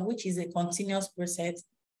evaluation, which is a continuous process.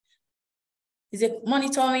 It's a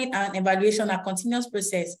monitoring and evaluation, a continuous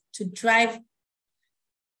process to drive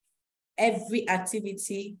every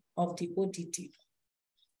activity of the ODD.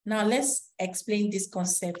 Now let's explain this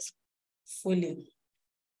concept fully.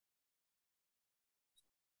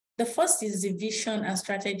 The first is the vision and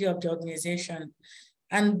strategy of the organization.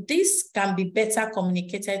 And this can be better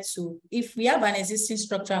communicated to, if we have an existing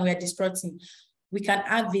structure and we are disrupting, we can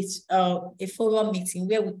have this, a forum meeting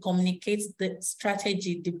where we communicate the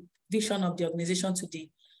strategy, the vision of the organization to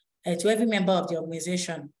every member of the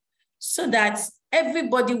organization, so that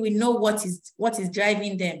everybody will know what is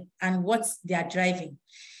driving them and what they are driving.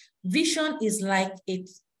 Vision is like a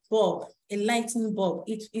bulb, a lighting bulb.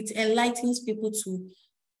 It enlightens people to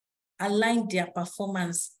align their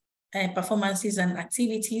performances and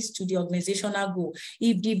activities to the organizational goal.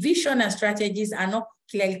 If the vision and strategies are not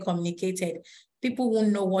clearly communicated, people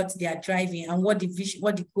won't know what they are driving and what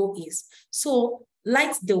the goal is. So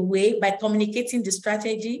light the way by communicating the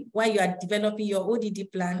strategy while you are developing your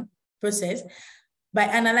ODD plan process. By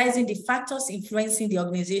analyzing the factors influencing the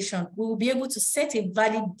organization, we will be able to set a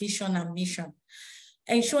valid vision and mission.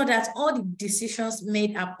 Ensure that all the decisions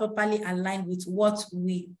made are properly aligned with what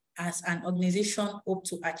we as an organization hope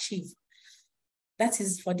to achieve. That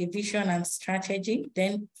is for the vision and strategy,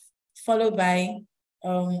 then followed by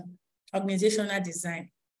organizational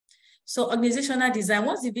design. So organizational design,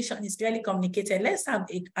 once the vision is clearly communicated, let's have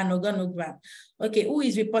an organogram. Okay, who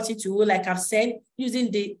is reporting to who? Like I've said,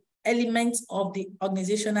 using the elements of the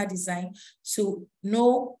organizational design to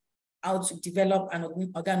know how to develop an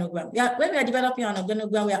organogram. When we are developing an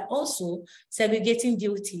organogram, we are also segregating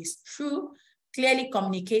duties through clearly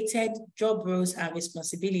communicated job roles and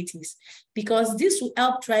responsibilities, because this will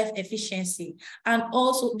help drive efficiency. And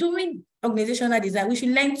also during organizational design, we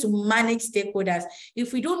should learn to manage stakeholders.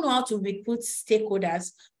 If we don't know how to recruit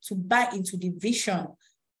stakeholders to buy into the vision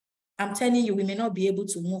I'm telling you, we may not be able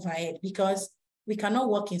to move ahead because we cannot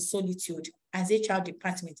work in solitude as HR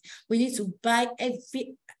department. We need to buy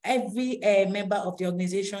every member of the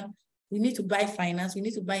organization. We need to buy finance. We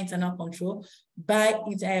need to buy internal control, buy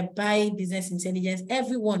business intelligence,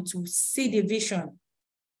 everyone to see the vision.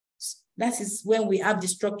 That is when we have the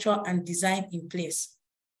structure and design in place.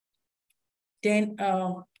 Then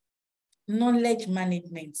knowledge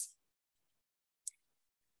management.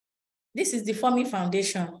 This is the forming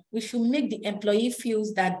foundation. We should make the employee feel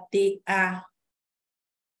that they are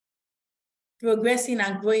progressing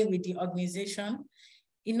and growing with the organization,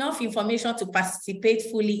 enough information to participate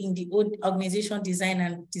fully in the organization design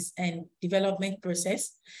and development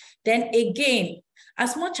process. Then again,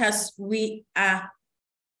 as much as we are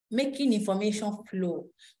making information flow,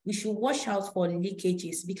 we should watch out for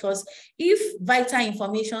leakages, because if vital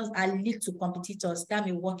information are leaked to competitors, that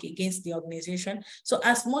may work against the organization. So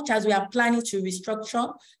as much as we are planning to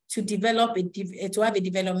restructure, to develop to have a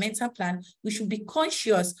developmental plan, we should be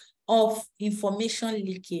conscious of information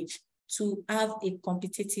leakage to have a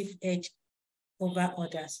competitive edge over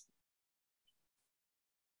others.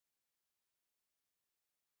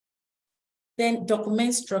 Then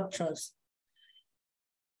document structures.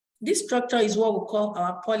 This structure is what we call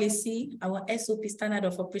our policy, our SOP, standard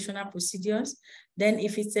of operational procedures. Then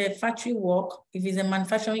if it's a factory work, if it's a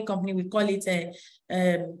manufacturing company, we call it a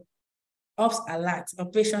ops alert,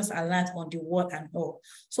 operations alert on the word and all.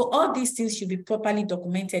 So all these things should be properly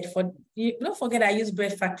documented. Don't forget, I used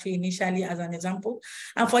bread factory initially as an example.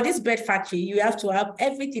 And for this bread factory, you have to have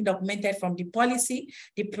everything documented, from the policy,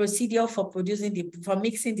 the procedure for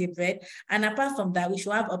mixing the bread. And apart from that, we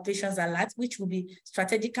should have operations alert, which will be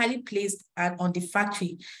strategically placed on the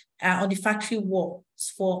factory wall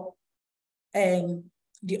for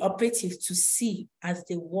the operatives to see as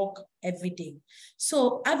they work every day.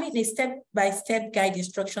 So having a step-by-step guide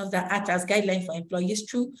instructions that act as guidelines for employees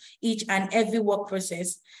through each and every work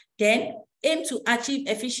process, then aim to achieve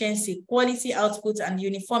efficiency, quality output, and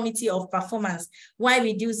uniformity of performance while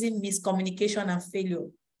reducing miscommunication and failure.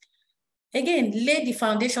 Again, lay the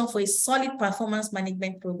foundation for a solid performance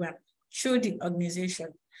management program through the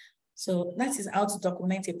organization. So that is how to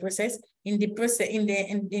document a process. In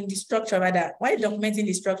the structure, rather, while documenting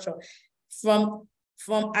the structure,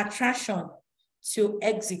 from attraction to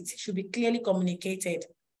exit should be clearly communicated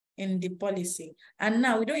in the policy. And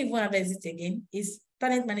now we don't even have exit again.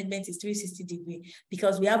 Talent management is 360-degree,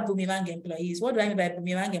 because we have boomerang employees. What do I mean by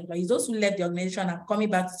boomerang employees? Those who left the organization are coming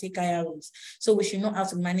back to take higher roles. So we should know how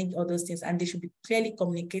to manage all those things, and they should be clearly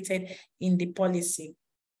communicated in the policy,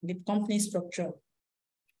 the company structure.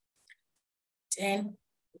 And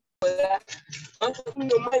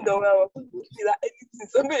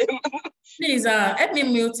please help me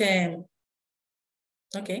mute him.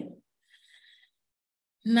 Okay.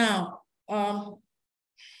 Now,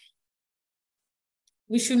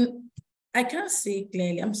 we should, I can't see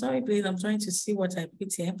clearly. I'm sorry, please. I'm trying to see what I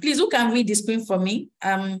put here. Please, who can read the screen for me?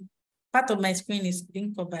 Part of my screen is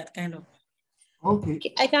being covered, kind of.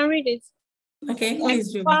 Okay. I can read it. Okay,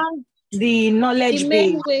 please read. The knowledge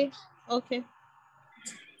base. Okay.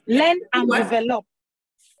 Learn and develop.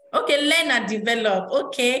 Okay, learn and develop.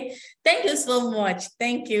 Okay, thank you so much.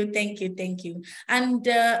 Thank you. And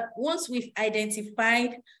once we've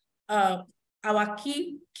identified our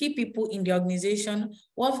key people in the organization,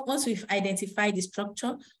 once we've identified the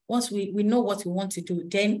structure, once we know what we want to do,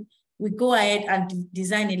 then we go ahead and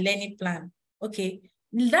design a learning plan. Okay.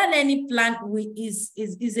 That learning plan is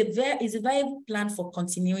a viable plan for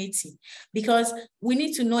continuity, because we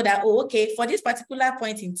need to know that, for this particular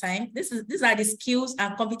point in time, these are the skills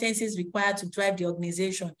and competencies required to drive the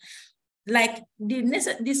organization. Like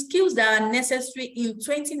the skills that are necessary in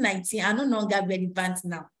 2019 are no longer relevant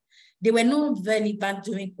now. They were not relevant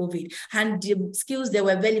during COVID, and the skills that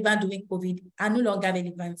were relevant during COVID are no longer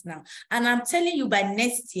relevant now. And I'm telling you, by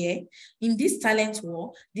next year, in this talent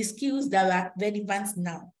war, the skills that are relevant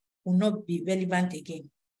now will not be relevant again.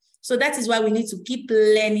 So that is why we need to keep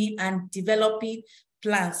learning and developing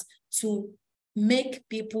plans to make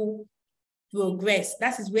people progress.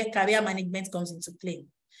 That is where career management comes into play.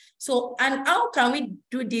 So, and how can we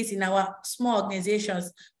do this in our small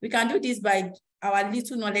organizations? We can do this by our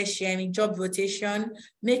little knowledge sharing, job rotation,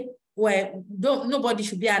 nobody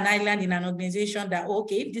should be an island in an organization that,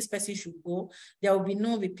 if this person should go, there will be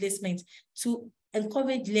no replacement. To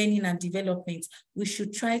encourage learning and development, we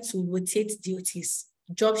should try to rotate duties,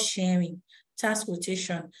 job sharing, task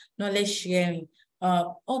rotation, knowledge sharing.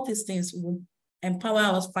 All these things will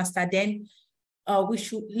empower us faster. Then we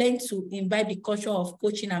should learn to imbibe the culture of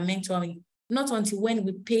coaching and mentoring, not until when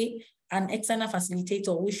we pay an external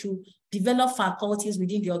facilitator. We should develop faculties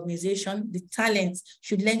within the organization. The talents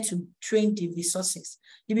should learn to train the resources.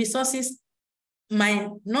 The resources might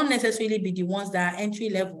not necessarily be the ones that are entry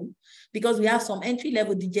level, because we have some entry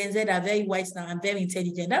level, the Gen Z are very wise now and very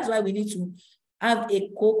intelligent. That's why we need to have a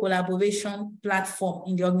co-collaboration platform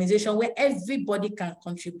in the organization where everybody can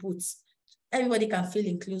contribute. Everybody can feel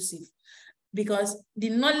inclusive, because the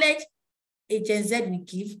knowledge a Gen Z will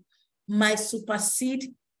give might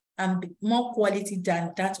supersede and be more quality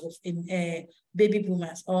than that of baby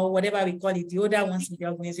boomers or whatever we call it, the older ones in the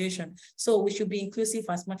organization. So we should be inclusive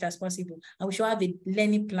as much as possible. And we should have a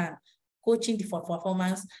learning plan, coaching for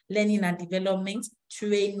performance, learning and development,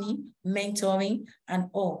 training, mentoring, and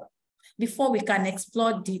all. Before we can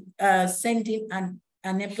explore the sending an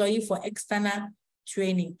employee for external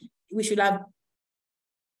training, we should have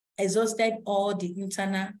exhausted all the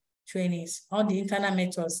internal trainings, all the internal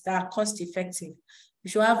methods that are cost-effective. We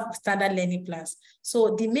should have standard learning plans.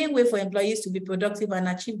 So the main way for employees to be productive and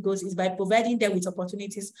achieve goals is by providing them with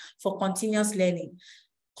opportunities for continuous learning.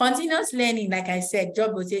 Continuous learning, like I said,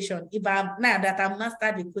 job rotation. If I'm now that I'm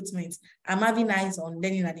mastered recruitment, I'm having eyes on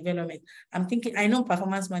learning and development. I'm thinking, I know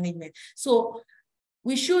performance management. So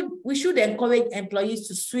we should encourage employees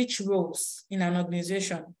to switch roles in an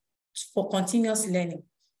organization for continuous learning.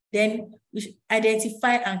 Then we should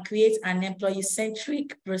identify and create an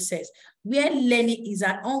employee-centric process where learning is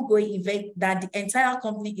an ongoing event that the entire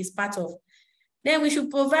company is part of. Then we should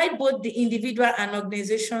provide both the individual and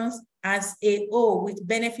organizations as a whole with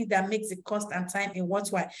benefit that makes the cost and time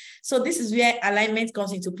worthwhile. So this is where alignment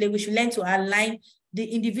comes into play. We should learn to align the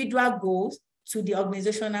individual goals to the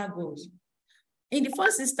organizational goals. In the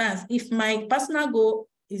first instance, if my personal goal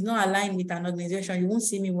is not aligned with an organization, you won't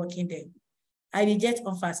see me working there. I reject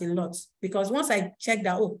offers a lot, because once I check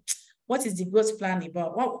that, oh, what is the growth plan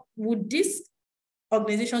about? What would this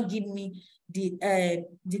organization give me the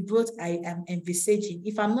growth I am envisaging?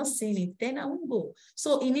 If I'm not seeing it, then I won't go.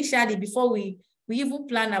 So initially, before we even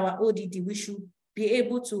plan our ODD, we should be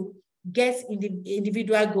able to get in the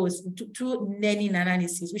individual goals through learning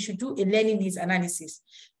analysis. We should do a learning needs analysis,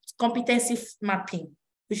 competency mapping.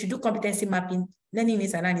 We should do competency mapping, learning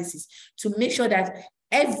needs analysis, to make sure that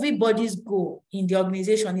everybody's goal in the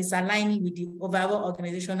organization is aligning with the overall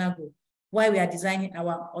organizational goal while we are designing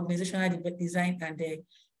our organizational design and the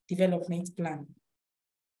development plan.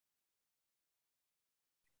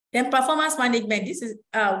 Then performance management. This is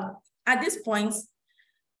at this point,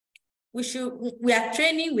 we are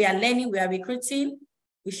training, we are learning, we are recruiting.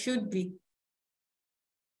 We should be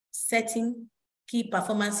setting key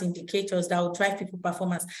performance indicators that will drive people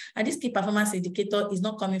performance. And this key performance indicator is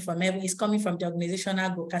not coming from everyone, it's coming from the organizational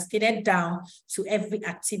goal, cascaded down to every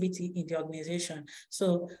activity in the organization.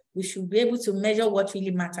 So we should be able to measure what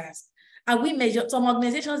really matters. And we measure, some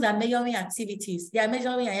organizations are measuring activities, they are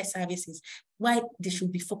measuring services, why they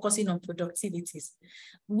should be focusing on productivities.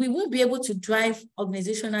 We won't be able to drive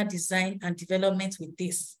organizational design and development with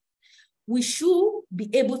this. We should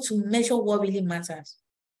be able to measure what really matters.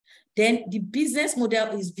 Then the business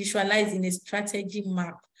model is visualized in a strategy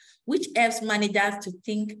map, which helps managers to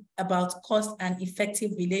think about cost and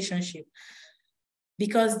effective relationship,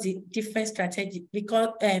 because the different strategy,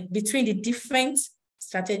 between the different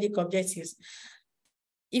strategic objectives.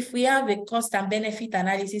 If we have a cost and benefit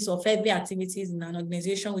analysis of every activities in an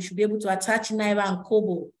organization, we should be able to attach Naira and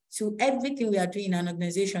Kobo to everything we are doing in an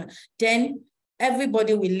organization. Then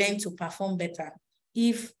everybody will learn to perform better.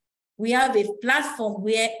 If we have a platform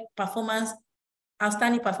where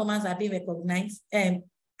outstanding performance are being recognized, and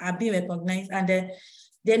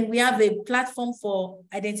then we have a platform for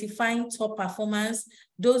identifying top performers,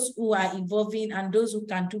 those who are evolving and those who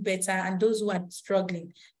can do better and those who are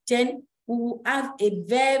struggling. Then we will have a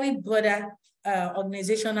very broader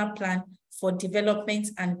organizational plan for development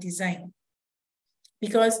and design,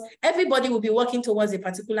 because everybody will be working towards a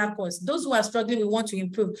particular cause. Those who are struggling, we want to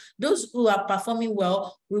improve. Those who are performing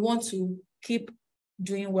well, we want to keep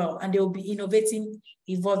doing well, and they will be innovating,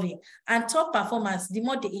 evolving. And top performers, the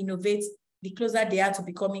more they innovate, the closer they are to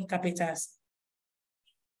becoming capitals.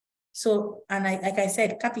 So, and like I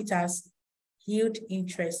said, capitals yield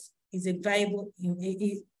interest is a viable,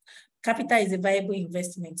 capital is a viable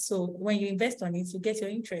investment. So when you invest on it, you get your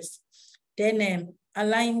interest. Then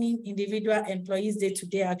aligning individual employees'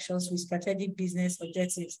 day-to-day actions with strategic business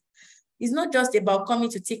objectives. It's not just about coming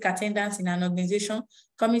to take attendance in an organization,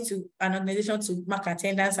 coming to an organization to mark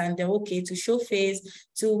attendance and they're okay, to show face,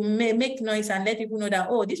 to make noise and let people know that,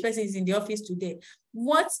 oh, this person is in the office today.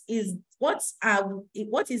 What is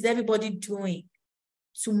everybody doing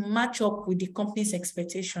to match up with the company's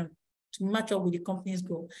expectation? to match up with the company's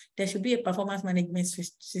goal, there should be a performance management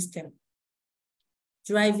system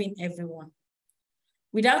driving everyone,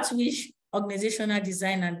 without which organizational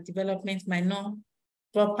design and development might not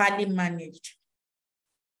properly managed.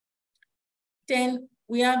 Then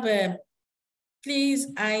we have, please,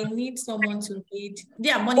 I need someone to read.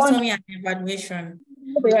 Yeah, monitoring and evaluation.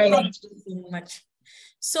 Thank you so much.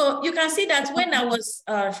 So you can see that when I was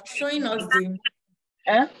showing us the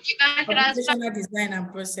organizational design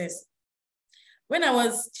and process, when I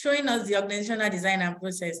was showing us the organizational design and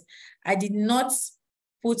process, I did not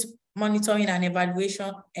put monitoring and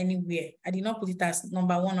evaluation anywhere. I did not put it as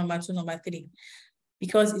number 1, number 2, number 3,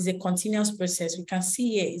 because it's a continuous process. We can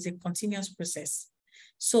see here it's a continuous process.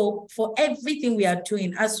 So for everything we are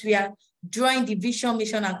doing, as we are drawing the vision,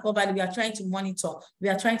 mission, and core value, we are trying to monitor, we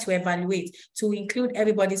are trying to evaluate, to include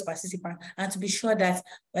everybody's participant, and to be sure that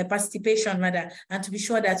participation rather, and to be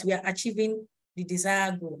sure that we are achieving the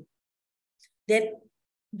desired goal. Then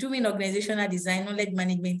doing organizational design, knowledge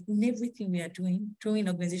management in everything we are doing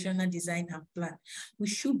organizational design and plan. We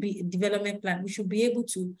should be development plan. We should be able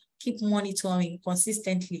to keep monitoring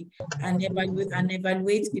consistently and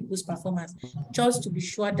evaluate people's performance, just to be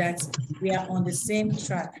sure that we are on the same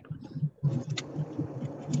track.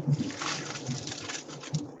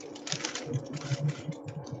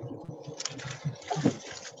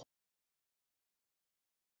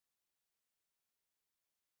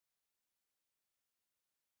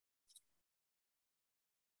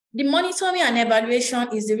 The monitoring and evaluation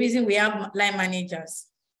is the reason we have line managers.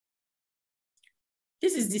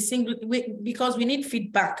 This is the single way, because we need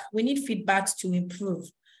feedback. We need feedbacks to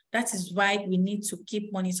improve. That is why we need to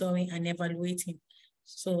keep monitoring and evaluating.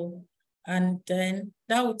 So, and then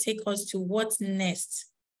that will take us to what's next.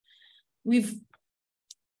 We've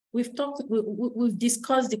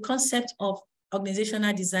discussed the concept of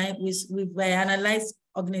organizational design. We've analyzed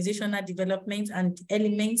organizational development and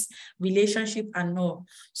elements, relationship, and all.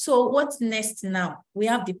 So what's next now? We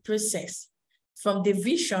have the process from the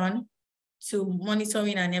vision to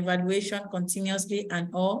monitoring and evaluation continuously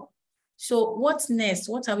and all. So what's next?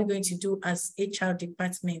 What are we going to do as HR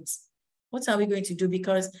departments? What are we going to do?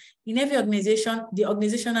 Because in every organization, the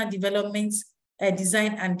organizational development,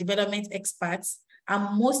 design and development experts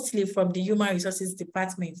are mostly from the human resources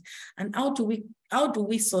department. And how do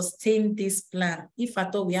we sustain this plan, if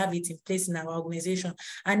at all we have it in place in our organization?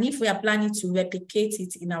 And if we are planning to replicate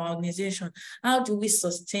it in our organization, how do we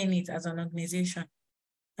sustain it as an organization?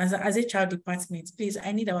 As HR department, please,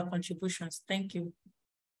 I need our contributions. Thank you.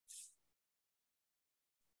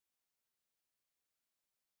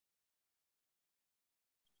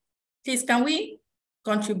 Please, can we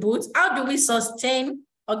contribute? How do we sustain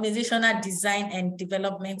organizational design and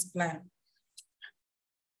development plan?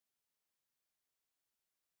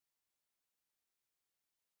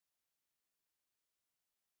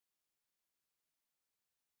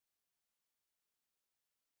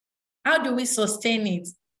 How do we sustain it?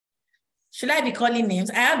 Should I be calling names?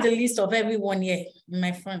 I have the list of everyone here in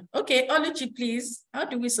my phone. Okay, Oluchi, please. How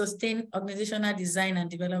do we sustain organizational design and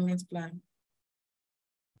development plan?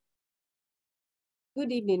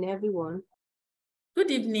 Good evening, everyone. Good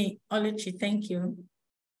evening, Oluchi. Thank you.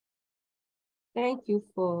 Thank you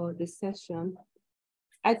for the session.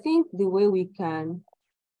 I think the way we can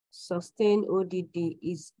sustain ODD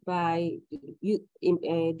is by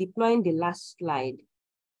deploying the last slide,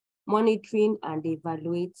 monitoring and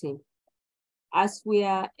evaluating. As we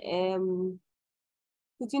are putting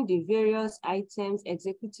the various items,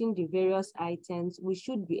 executing the various items, we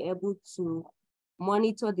should be able to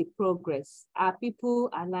monitor the progress. Are people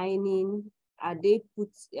aligning? Are they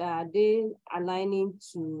aligning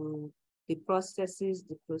to the processes,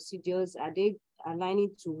 the procedures? Are they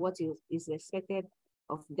aligning to what is expected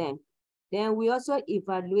of them? Then we also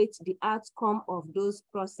evaluate the outcome of those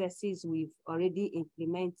processes we've already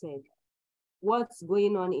implemented. What's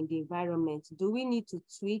going on in the environment? Do we need to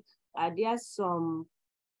tweak? Are there some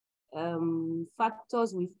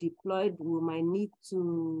factors we've deployed we might need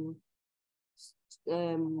to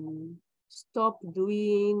stop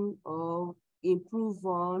doing or improve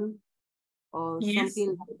on, or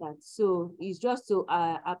something like that? So it's just to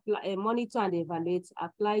apply, monitor and evaluate,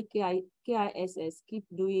 apply KISS, keep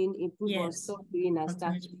doing, improve on, stop doing, and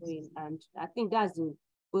start doing. And I think that's the way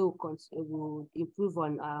we'll improve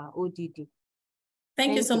on our ODD.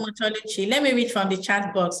 Thank you so much, Oluchi. Let me read from the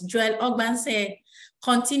chat box. Joel Ogban said,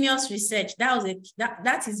 continuous research.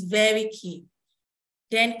 That is very key.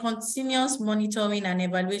 Then continuous monitoring and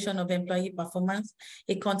evaluation of employee performance,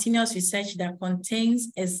 a continuous research that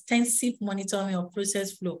contains extensive monitoring of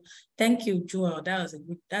process flow. Thank you, Joel. That's a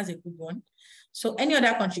good one. So any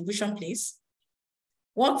other contribution, please?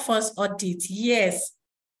 Workforce audit, yes.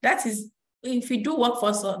 That is, if we do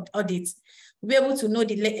workforce audit, we'll be able to know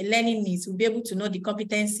the learning needs, we'll be able to know the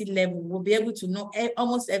competency level, we'll be able to know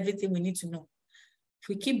almost everything we need to know. If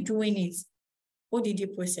we keep doing it,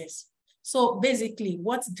 ODD process. So basically,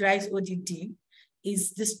 what drives ODD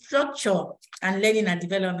is the structure and learning and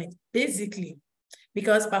development, basically,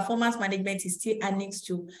 because performance management is still annexed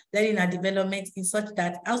to learning and development in such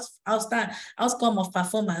that outcome of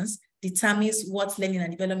performance determines what learning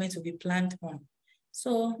and development will be planned on.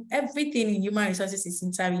 So everything in human resources is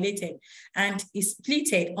interrelated and is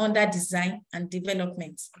splitted under design and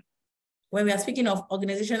development. When we are speaking of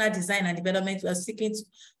organizational design and development,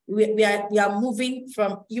 we are moving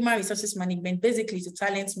from human resources management basically to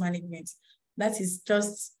talent management. That is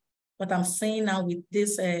just what I'm saying now with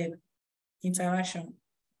this interaction.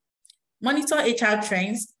 Monitor HR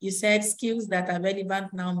trends. You said skills that are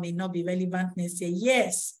relevant now may not be relevant next year.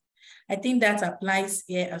 Yes, I think that applies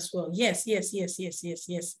here as well. Yes.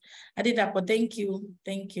 I did that, but thank you.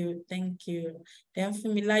 Then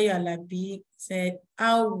Fumilayo Alabi said,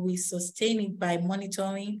 how we sustain it by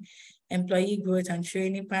monitoring employee growth and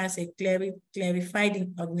training paths, a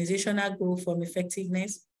clarified organizational goal for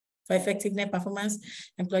effectiveness, performance,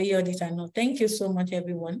 employee audit, and no. Thank you so much,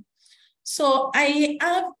 everyone. So I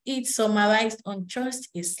have it summarized on just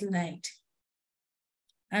a slide.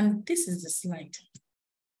 And this is the slide.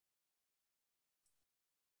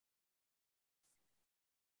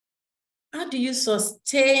 How do you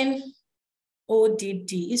sustain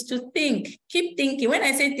ODD? Is to think, keep thinking. When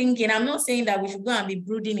I say thinking, I'm not saying that we should go and be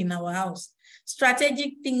brooding in our house.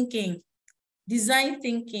 Strategic thinking, design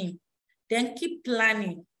thinking, then keep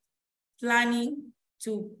planning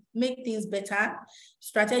to make things better,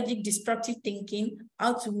 strategic destructive thinking,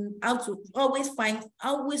 how to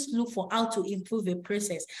always look for how to improve a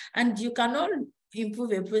process. And you cannot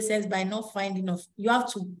improve a process by not finding enough. You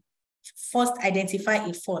have to first identify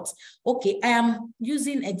a fault. Okay, I am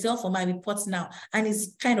using Excel for my reports now, and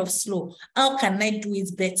it's kind of slow. How can I do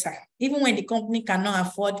it better? Even when the company cannot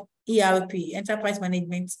afford ERP, enterprise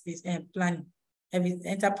management planning,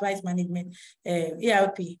 enterprise management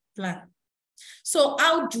ERP plan. So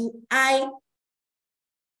how do I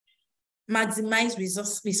maximize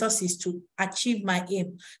resources to achieve my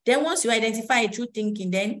aim? Then once you identify a true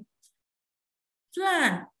thinking, then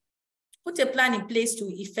plan. Put a plan in place to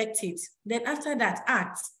effect it. Then after that,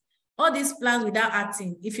 act. All these plans without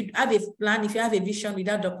acting, if you have a plan, if you have a vision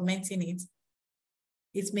without documenting it,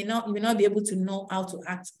 you may not be able to know how to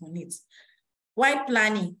act on it. While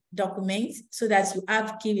planning, document so that you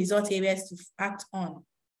have key result areas to act on.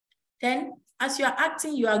 Then, as you are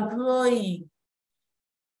acting, you are growing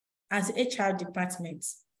as HR department.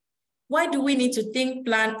 Why do we need to think,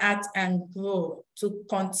 plan, act, and grow to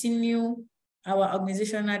continue our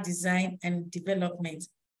organizational design and development?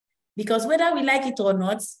 Because whether we like it or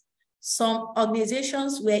not, some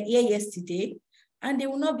organizations were here yesterday and they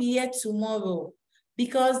will not be here tomorrow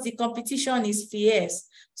because the competition is fierce.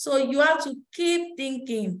 So you have to keep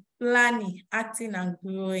thinking, planning, acting, and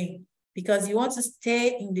growing because you want to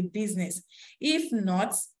stay in the business. If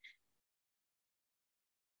not,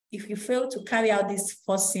 if you fail to carry out this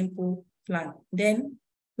first simple plan, then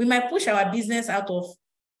we might push our business out of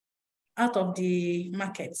the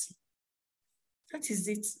market. That is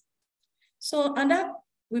it. So, and that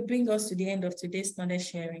will bring us to the end of today's knowledge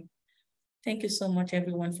sharing. Thank you so much,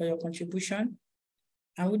 everyone, for your contribution.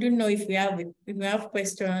 And we don't know if we have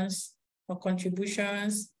questions or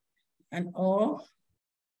contributions and all.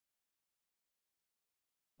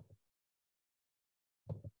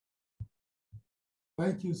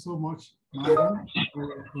 Thank you so much, Madam, for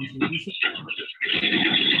your contribution.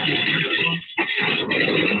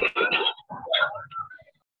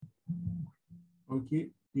 Okay.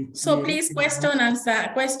 So please, question, answer,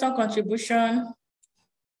 question, contribution.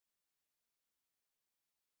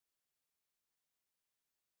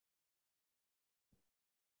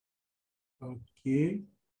 Okay.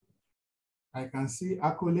 I can see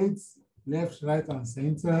accolades, left, right, and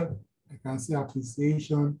center. I can see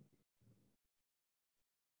appreciation.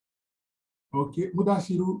 Okay,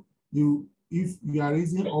 Mudashiru, if you are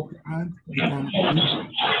raising up your hand, you can.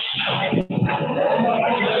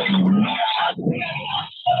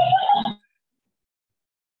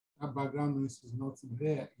 That background noise is not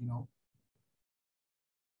there, you know.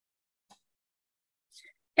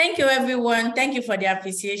 Thank you, everyone. Thank you for the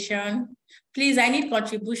appreciation. Please, I need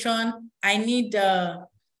contribution. I need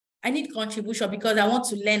contribution because I want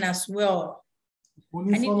to learn as well.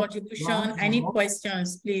 I need contribution. I need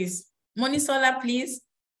questions, please. Monisola, please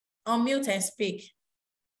unmute and speak.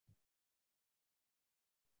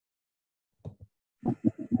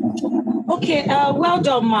 Okay, well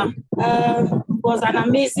done, Ma. It was an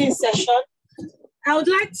amazing session. I would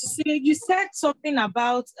like to say, you said something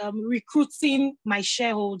about recruiting my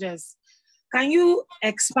shareholders. Can you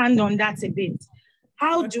expand on that a bit?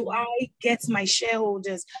 How do I get my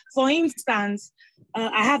shareholders? For instance,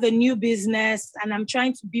 I have a new business and I'm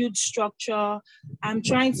trying to build structure. I'm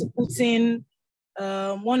trying to put in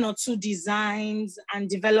 1 or 2 designs and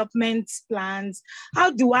development plans.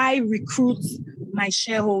 How do I recruit my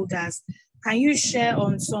shareholders? Can you share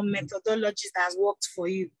on some methodologies that has worked for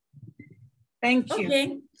you? Thank you.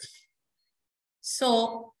 Okay.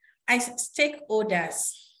 So,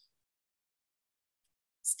 stakeholders.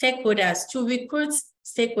 To recruit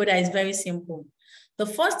stakeholders is very simple. The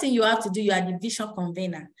first thing you have to do, you are the vision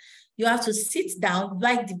convener. You have to sit down,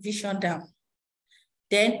 write the vision down.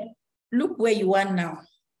 Then look where you are now.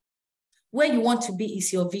 Where you want to be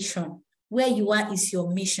is your vision. Where you are is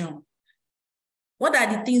your mission. What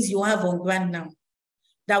are the things you have on ground now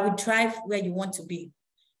that will drive where you want to be?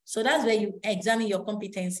 So that's where you examine your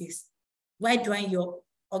competencies while drawing your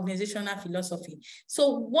organizational philosophy.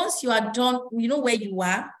 So once you are done, you know where you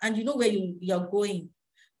are and you know where you're going.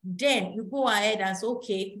 Then you go ahead and say,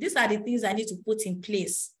 okay, these are the things I need to put in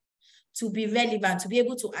place to be relevant, to be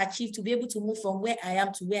able to achieve, to be able to move from where I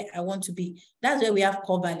am to where I want to be. That's where we have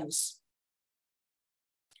core values.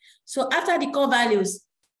 So after the core values,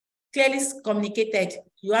 clearly communicated,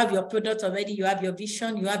 you have your product already, you have your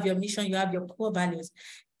vision, you have your mission, you have your core values.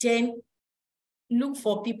 Then look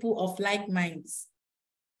for people of like minds.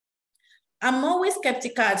 I'm always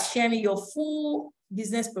skeptical at sharing your full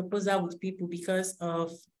business proposal with people because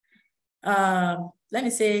of, let me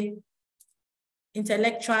say,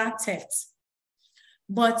 intellectual theft.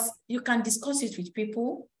 But you can discuss it with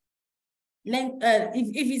people.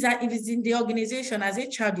 If it's in the organization as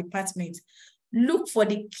HR department, look for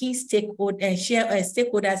the key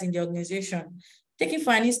stakeholders in the organization. Taking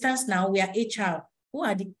for an instance now, we are HR. Who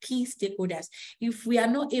are the key stakeholders? If we are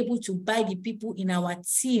not able to buy the people in our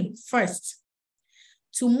team first,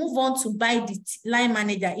 to move on to buy the line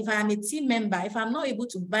manager, if I am a team member, if I'm not able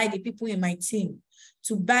to buy the people in my team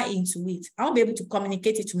to buy into it, I won't be able to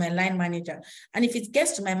communicate it to my line manager. And if it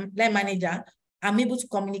gets to my line manager, I'm able to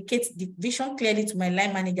communicate the vision clearly to my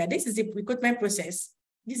line manager. This is the recruitment process.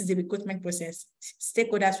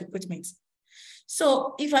 Stakeholders recruitment.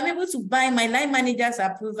 So if I'm able to buy my line manager's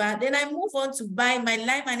approval, then I move on to buy my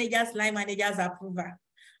line manager's approval.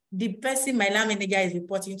 The person my line manager is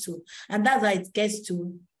reporting to. And that's how it gets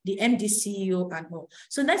to the MD, CEO, and all.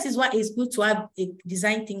 So that is why it's good to have a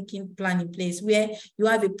design thinking plan in place where you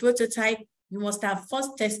have a prototype. You must have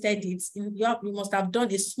first tested it. You must have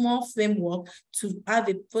done a small framework to have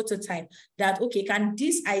a prototype that, okay, can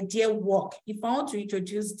this idea work? If I want to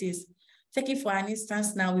introduce this, take it for an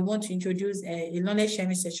instance now, we want to introduce a knowledge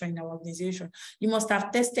sharing session in our organization. You must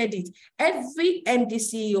have tested it. Every MD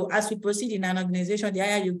CEO, as we proceed in an organization, the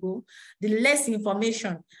higher you go, the less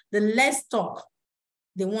information, the less talk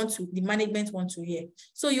the management want to hear.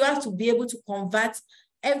 So you have to be able to convert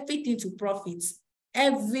everything to profits.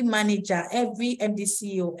 Every manager, every MD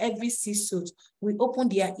CEO, every CISO will open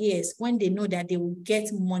their ears when they know that they will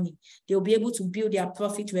get money. They will be able to build their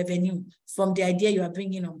profit revenue from the idea you are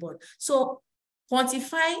bringing on board. So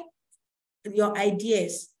quantify your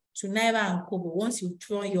ideas to Naira and Kobo once you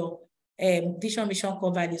draw your vision, mission,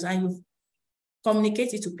 core values, and you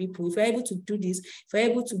communicate it to people. If you're able to do this,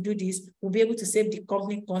 we'll be able to save the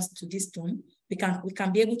company cost to this tune. We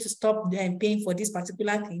can be able to stop paying for this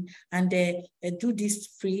particular thing and do this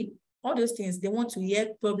free. All those things, they want to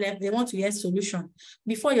hear problem, they want to hear solution.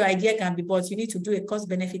 Before your idea can be bought, you need to do a cost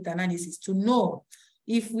benefit analysis to know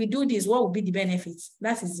if we do this, what will be the benefits?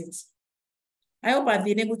 That is it. I hope I've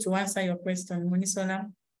been able to answer your question, Monisola.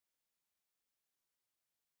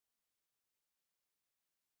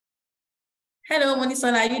 Hello,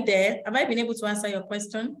 Monisola, are you there? Have I been able to answer your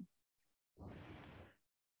question?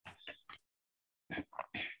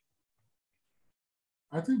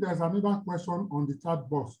 I think there's another question on the chat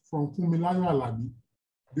box from Fumilayo Alabi.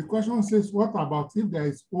 The question says, what about if there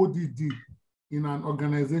is ODD in an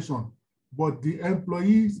organization, but the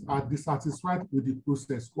employees are dissatisfied with the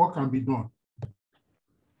process? What can be done?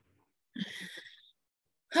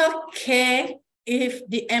 Okay, if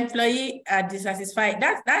the employee are dissatisfied,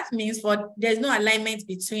 that means there's no alignment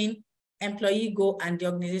between employee goal and the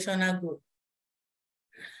organizational goal.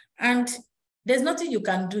 And there's nothing you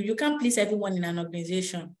can do. You can't please everyone in an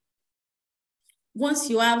organization. Once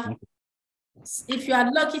you have, if you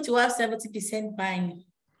are lucky to have 70% buying,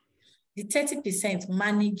 the 30%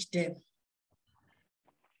 manage them.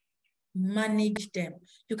 manage them.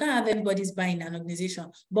 You can't have everybody's buying an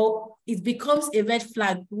organization, but it becomes a red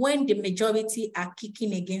flag when the majority are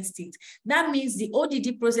kicking against it. That means the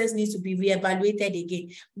ODD process needs to be reevaluated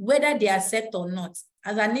again, whether they accept or not.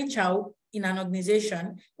 As an HR in an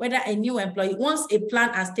organization, whether a new employee, once a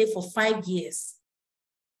plan has stayed for 5 years,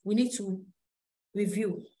 we need to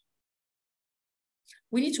review.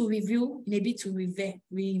 We need to review, maybe to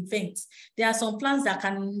reinvent. There are some plans that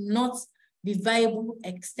cannot be viable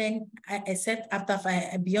except after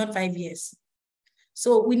beyond 5 years.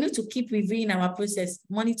 So we need to keep reviewing our process,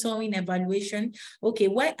 monitoring, evaluation. Okay,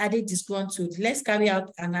 why are they disgruntled? Let's carry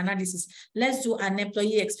out an analysis. Let's do an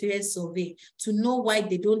employee experience survey to know why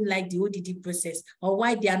they don't like the ODD process or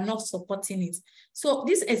why they are not supporting it. So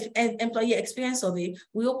this employee experience survey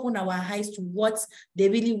will open our eyes to what they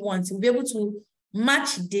really want. We'll be able to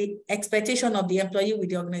match the expectation of the employee with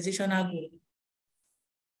the organizational goal.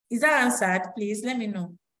 Is that answered? Please let me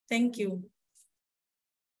know. Thank you.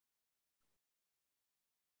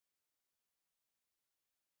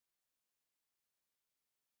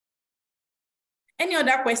 Any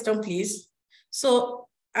other question, please? So,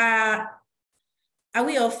 are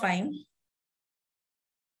we all fine?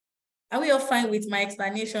 Are we all fine with my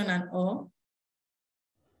explanation and all?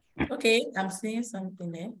 Okay, I'm seeing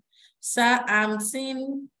something there. Sir, I'm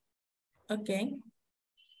seeing, okay.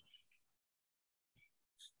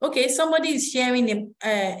 Okay, somebody is sharing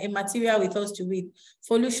a material with us to read.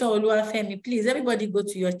 Folusha Oluwafemi, please, everybody go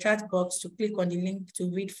to your chat box to click on the link to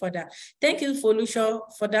read further. Thank you, Folusha,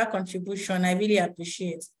 for that contribution. I really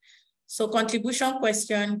appreciate. So contribution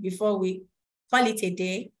question before we call it a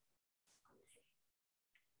day.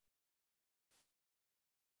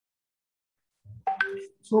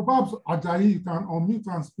 So Babs Ajayi, you can unmute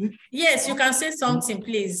and speak. Yes, you can say something,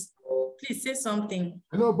 please. Please say something.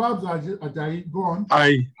 Hello, Babs Ajayi, go on.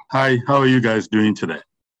 Hi, how are you guys doing today?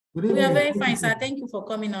 We are very fine, sir. Thank you for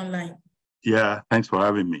coming online. Yeah, thanks for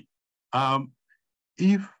having me.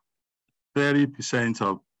 If 30%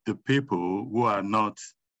 of the people who are not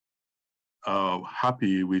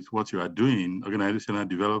happy with what you are doing, organizational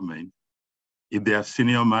development, if they are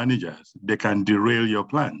senior managers, they can derail your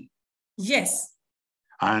plan. Yes.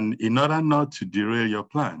 And in order not to derail your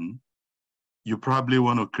plan, you probably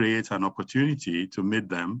want to create an opportunity to meet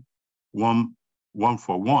them one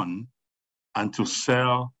for one and to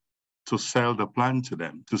sell the plan to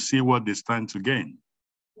them, to see what they stand to gain,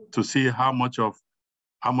 to see how much of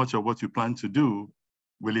what you plan to do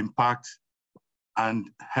will impact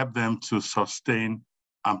and help them to sustain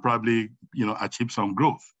and probably, achieve some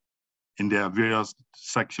growth in their various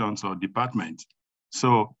sections or departments.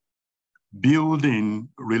 So building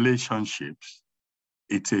relationships,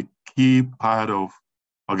 it's a key part of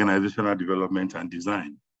organizational development and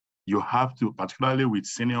design. You have to, particularly with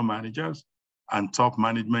senior managers and top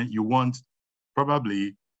management, you want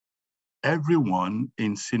probably everyone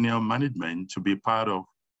in senior management to be part of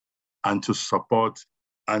and to support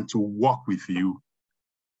and to work with you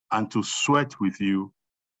and to sweat with you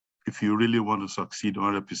if you really want to succeed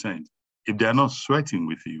 100%. If they're not sweating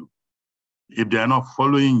with you, if they're not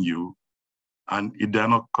following you, and if they're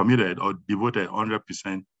not committed or devoted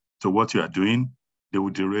 100% to what you are doing, they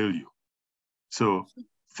will derail you. So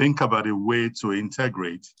think about a way to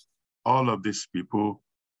integrate all of these people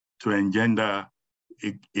to engender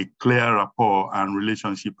a clear rapport and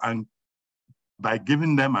relationship. And by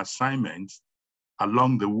giving them assignments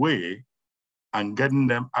along the way and getting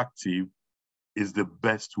them active is the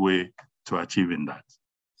best way to achieving that.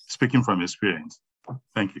 Speaking from experience.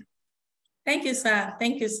 Thank you. Thank you, sir.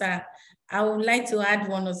 Thank you, sir. I would like to add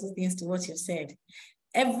one or two things to what you said.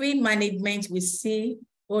 Every management will see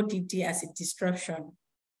ODD as a disruption.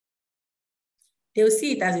 They will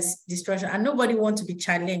see it as a disruption, and nobody wants to be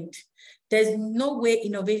challenged. There's no way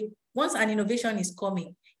innovation, once an innovation is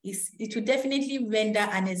coming, it will definitely render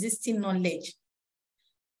an existing knowledge,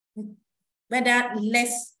 whether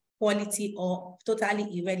less quality or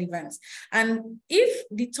totally irrelevant. And if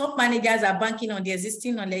the top managers are banking on the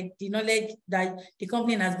existing knowledge, the knowledge that the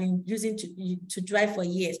company has been using to drive for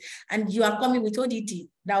years, and you are coming with ODD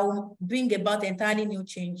that will bring about entirely new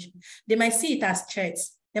change, they might see it as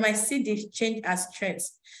threats. They might see the change as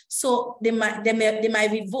threats. So they might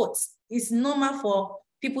revolt. It's normal for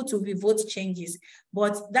people to revolt changes,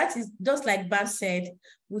 but that is just like Bab said,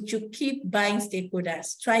 we should keep buying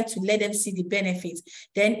stakeholders, try to let them see the benefits,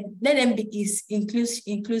 then let them be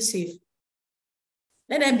inclusive.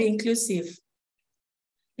 Let them be inclusive.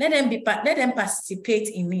 Let them participate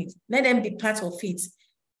in it. Let them be part of it.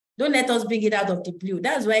 Don't let us bring it out of the blue.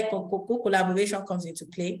 That's why collaboration comes into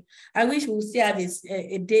play. I wish we would still have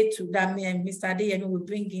a day to that Mr. Adeyemi will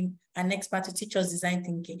bring in an expert to teach us design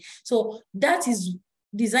thinking. So that is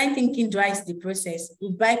design thinking drives the process.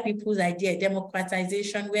 We buy people's idea,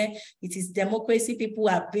 democratization, where it is democracy, people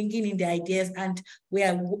are bringing in the ideas, and we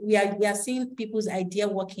are seeing people's idea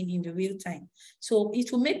working in the real time. So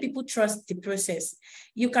it will make people trust the process.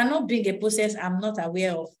 You cannot bring a process I'm not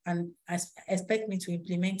aware of and expect me to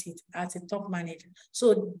implement it as a top manager.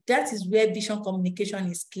 So that is where vision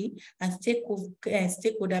communication is key, and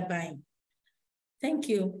stakeholder buying. Thank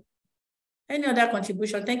you. Any other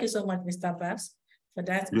contribution? Thank you so much, Mr. Babs, for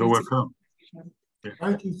that. You're welcome.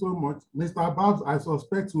 Thank you so much. Mr. Babs, I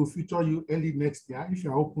suspect we'll feature you early next year. If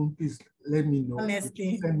you're open, please let me know.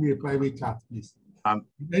 Honestly. Send me a private chat, please.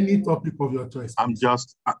 Any topic of your choice. I'm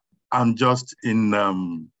just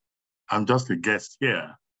a guest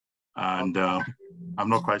here, and I'm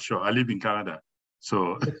not quite sure. I live in Canada,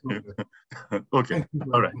 so okay.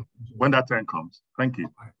 All right. When that time comes, thank you.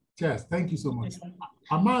 Cheers. Thank you so much.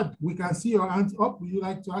 Ahmad, we can see your hands up. Would you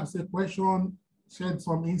like to ask a question, shed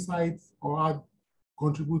some insights, or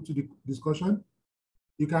contribute to the discussion?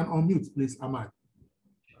 You can unmute, please, Ahmad.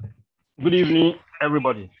 Good evening,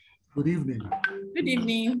 everybody. Good evening. Good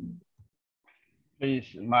evening.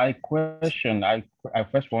 Please, my question, I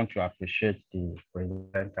first want to appreciate the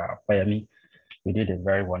presenter, Fayemi. You did a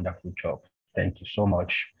very wonderful job. Thank you so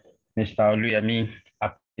much. Mr. Oluyemi,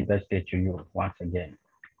 happy birthday to you once again.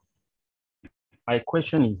 My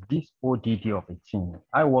question is this ODD of a team.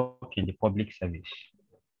 I work in the public service,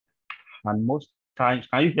 and most times,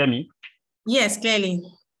 can you hear me? Yes, clearly.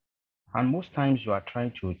 And most times you are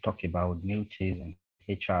trying to talk about new things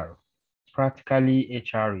in HR. Practically,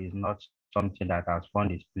 HR is not something that has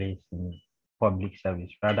found its place in public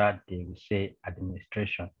service. Rather, they will say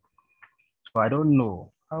administration. So I don't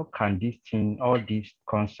know, how can this thing, all these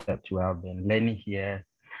concepts we have been learning here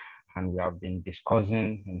and we have been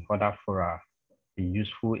discussing in other fora, be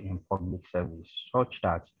useful in public service, such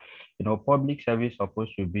that, you know, public service is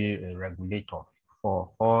supposed to be a regulator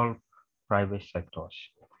for all private sectors.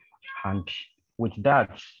 And with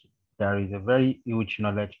that, there is a very huge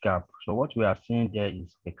knowledge gap. So what we are seeing there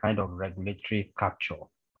is a kind of regulatory capture.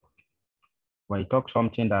 When you talk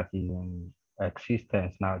something that is in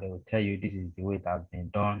existence now, they will tell you this is the way it has been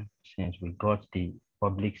done since we got the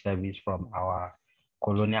public service from our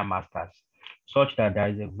colonial masters, such that there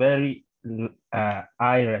is a very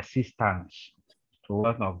high resistance to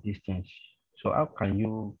one of these things. So how can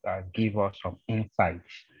you give us some insights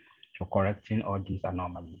to correcting all these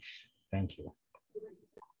anomalies? Thank you.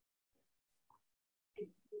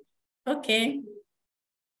 Okay.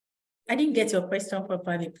 I didn't get your question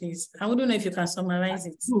properly, please. I don't know if you can summarize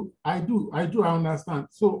it. I do, I understand.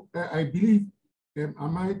 So I believe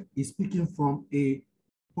Ahmad is speaking from a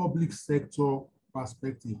public sector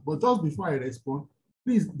perspective. But just before I respond,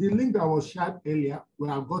 please, the link that was shared earlier, we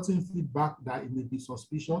have gotten feedback that it may be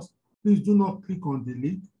suspicious. Please do not click on the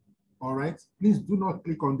link. All right. Please do not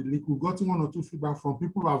click on the link. We've gotten 1 or 2 feedback from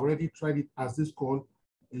people who have already tried it as this call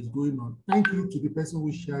is going on. Thank you to the person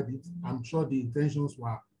who shared it. I'm sure the intentions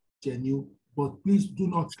were genuine, but please do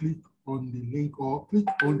not click on the link or click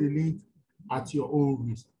on the link at your own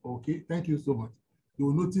risk. Okay. Thank you so much. You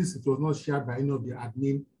will notice it was not shared by any of the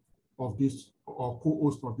admin of this or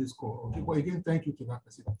co-host of this call. Okay. But again, thank you to that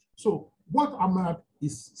person. So what Ahmad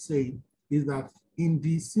is saying is that in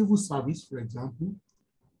the civil service, for example,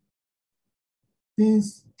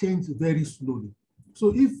 things change very slowly.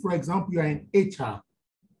 So if, for example, you are in HR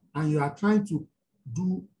and you are trying to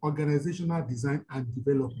do organizational design and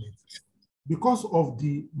development, because of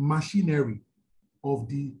the machinery of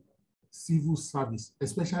the civil service,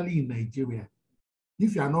 especially in Nigeria,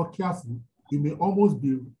 if you are not careful, it may almost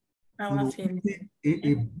be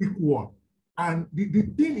a big wall. And the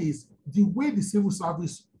thing is, the way the civil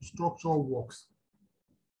service structure works,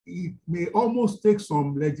 it may almost take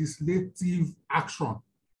some legislative action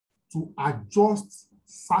to adjust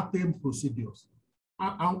certain procedures.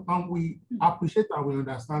 And we appreciate and we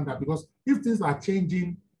understand that, because if things are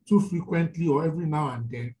changing too frequently or every now and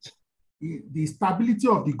then, the stability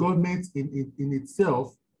of the government in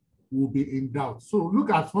itself will be in doubt. So look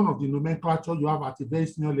at one of the nomenclature you have at a very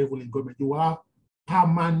senior level in government. You will have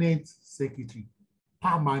permanent secretary,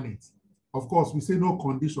 permanent. Of course, we say no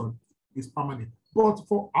condition is permanent. But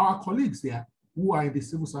for our colleagues here who are in the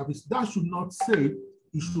civil service, that should not say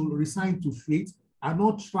you should resign to fate and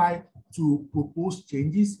not try to propose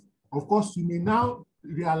changes. Of course, you may now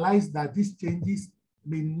realize that these changes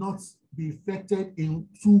may not be effected in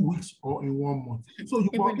 2 weeks or in 1 month. So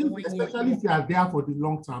you, especially if you are there for the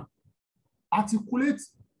long term, articulate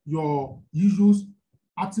your issues,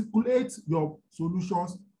 articulate your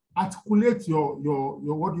solutions, articulate your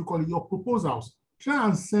what do you call it, your proposals. Try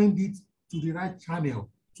and send it to the right channel,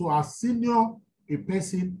 to as senior a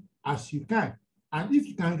person as you can. And if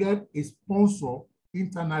you can get a sponsor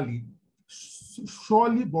internally,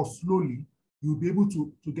 surely but slowly, you'll be able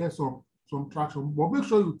to get some traction. But make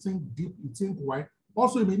sure you think deep, you think wide.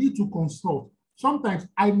 Also, you may need to consult. Sometimes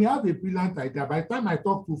I may have a brilliant idea. By the time I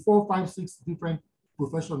talk to 4, 5, 6 different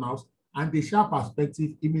professionals and they share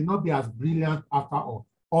perspective, it may not be as brilliant after all.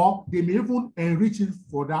 Or they may even enrich it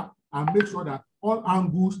for that and make sure that all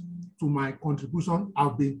angles to my contribution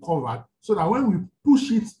have been covered, so that when we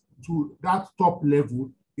push it to that top level,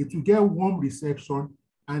 it will get warm reception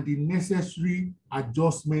and the necessary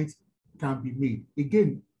adjustments can be made.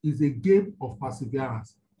 Again, it's a game of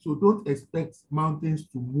perseverance. So don't expect mountains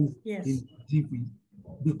to move in jiffy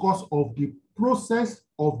because of the process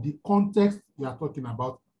of the context we are talking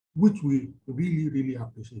about, which we really, really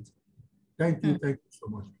appreciate. Thank you. Thank you so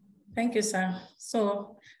much. Thank you, sir.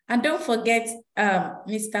 So, and don't forget,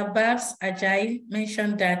 Mr. Babs Ajayi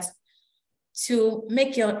mentioned that to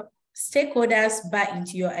make your stakeholders buy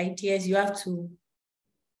into your ideas, you have to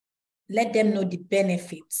let them know the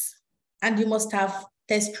benefits. And you must have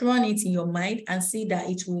test run it in your mind and see that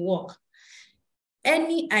it will work.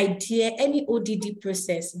 Any idea, any ODD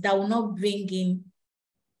process that will not bring in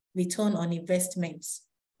return on investments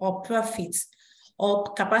or profits or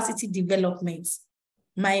capacity development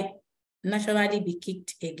might naturally be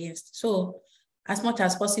kicked against. So as much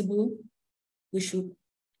as possible, we should,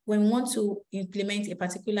 when we want to implement a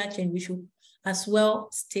particular change, we should as well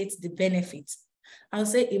state the benefits. I'll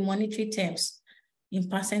say in monetary terms, in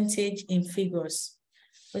percentage, in figures.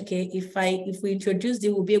 Okay, if we introduce it,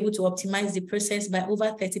 we'll be able to optimize the process by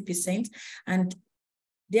over 30% and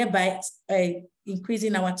thereby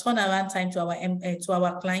increasing our turnaround time to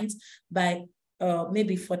our clients by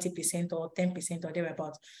maybe 40% or 10% or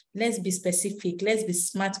thereabouts. Let's be specific. Let's be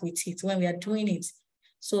smart with it when we are doing it.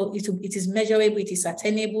 So it is measurable, it is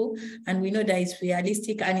attainable, and we know that it's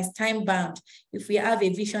realistic and it's time bound. If we have a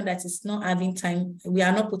vision that is not having time, we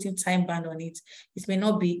are not putting time bound on it, it may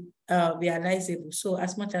not be realizable. So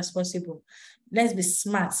as much as possible, let's be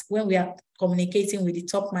smart when we are communicating with the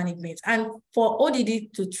top management. And for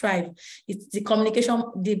ODD to thrive, it's the communication,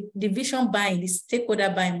 the vision buying, the stakeholder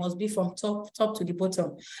buying must be from top to the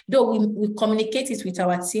bottom. Though we communicate it with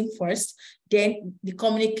our team first, then the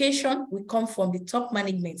communication will come from the top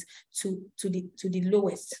management to the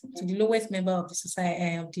lowest member of the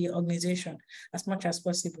society, of the organization, as much as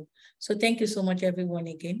possible. So thank you so much, everyone,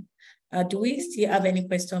 again. Do we still have any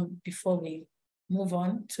questions before we move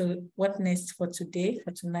on to what next for today,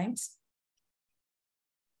 for tonight?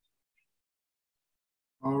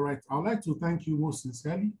 All right, I'd like to thank you most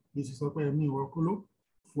sincerely, Mrs. Opeyemi Nwokolo,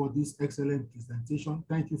 for this excellent presentation.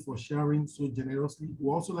 Thank you for sharing so generously.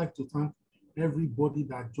 We also like to thank everybody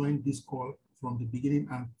that joined this call from the beginning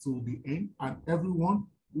until the end, and everyone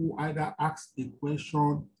who either asked a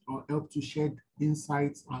question or helped to shed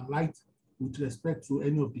insights and light with respect to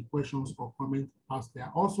any of the questions or comments asked there.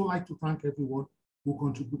 I also like to thank everyone who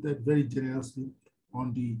contributed very generously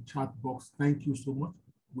on the chat box. Thank you so much.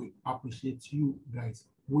 We appreciate you guys.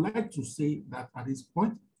 We'd like to say that at this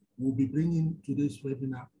point, we'll be bringing today's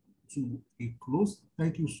webinar to a close.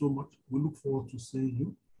 Thank you so much. We look forward to seeing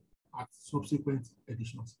you at subsequent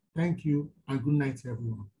editions. Thank you and good night,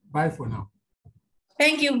 everyone. Bye for now.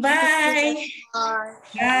 Thank you. Bye. Bye.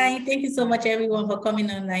 Bye. Thank you so much, everyone, for coming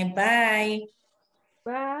online. Bye.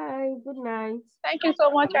 Bye. Good night. Thank you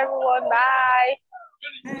so much, everyone. Bye.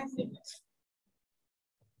 Bye.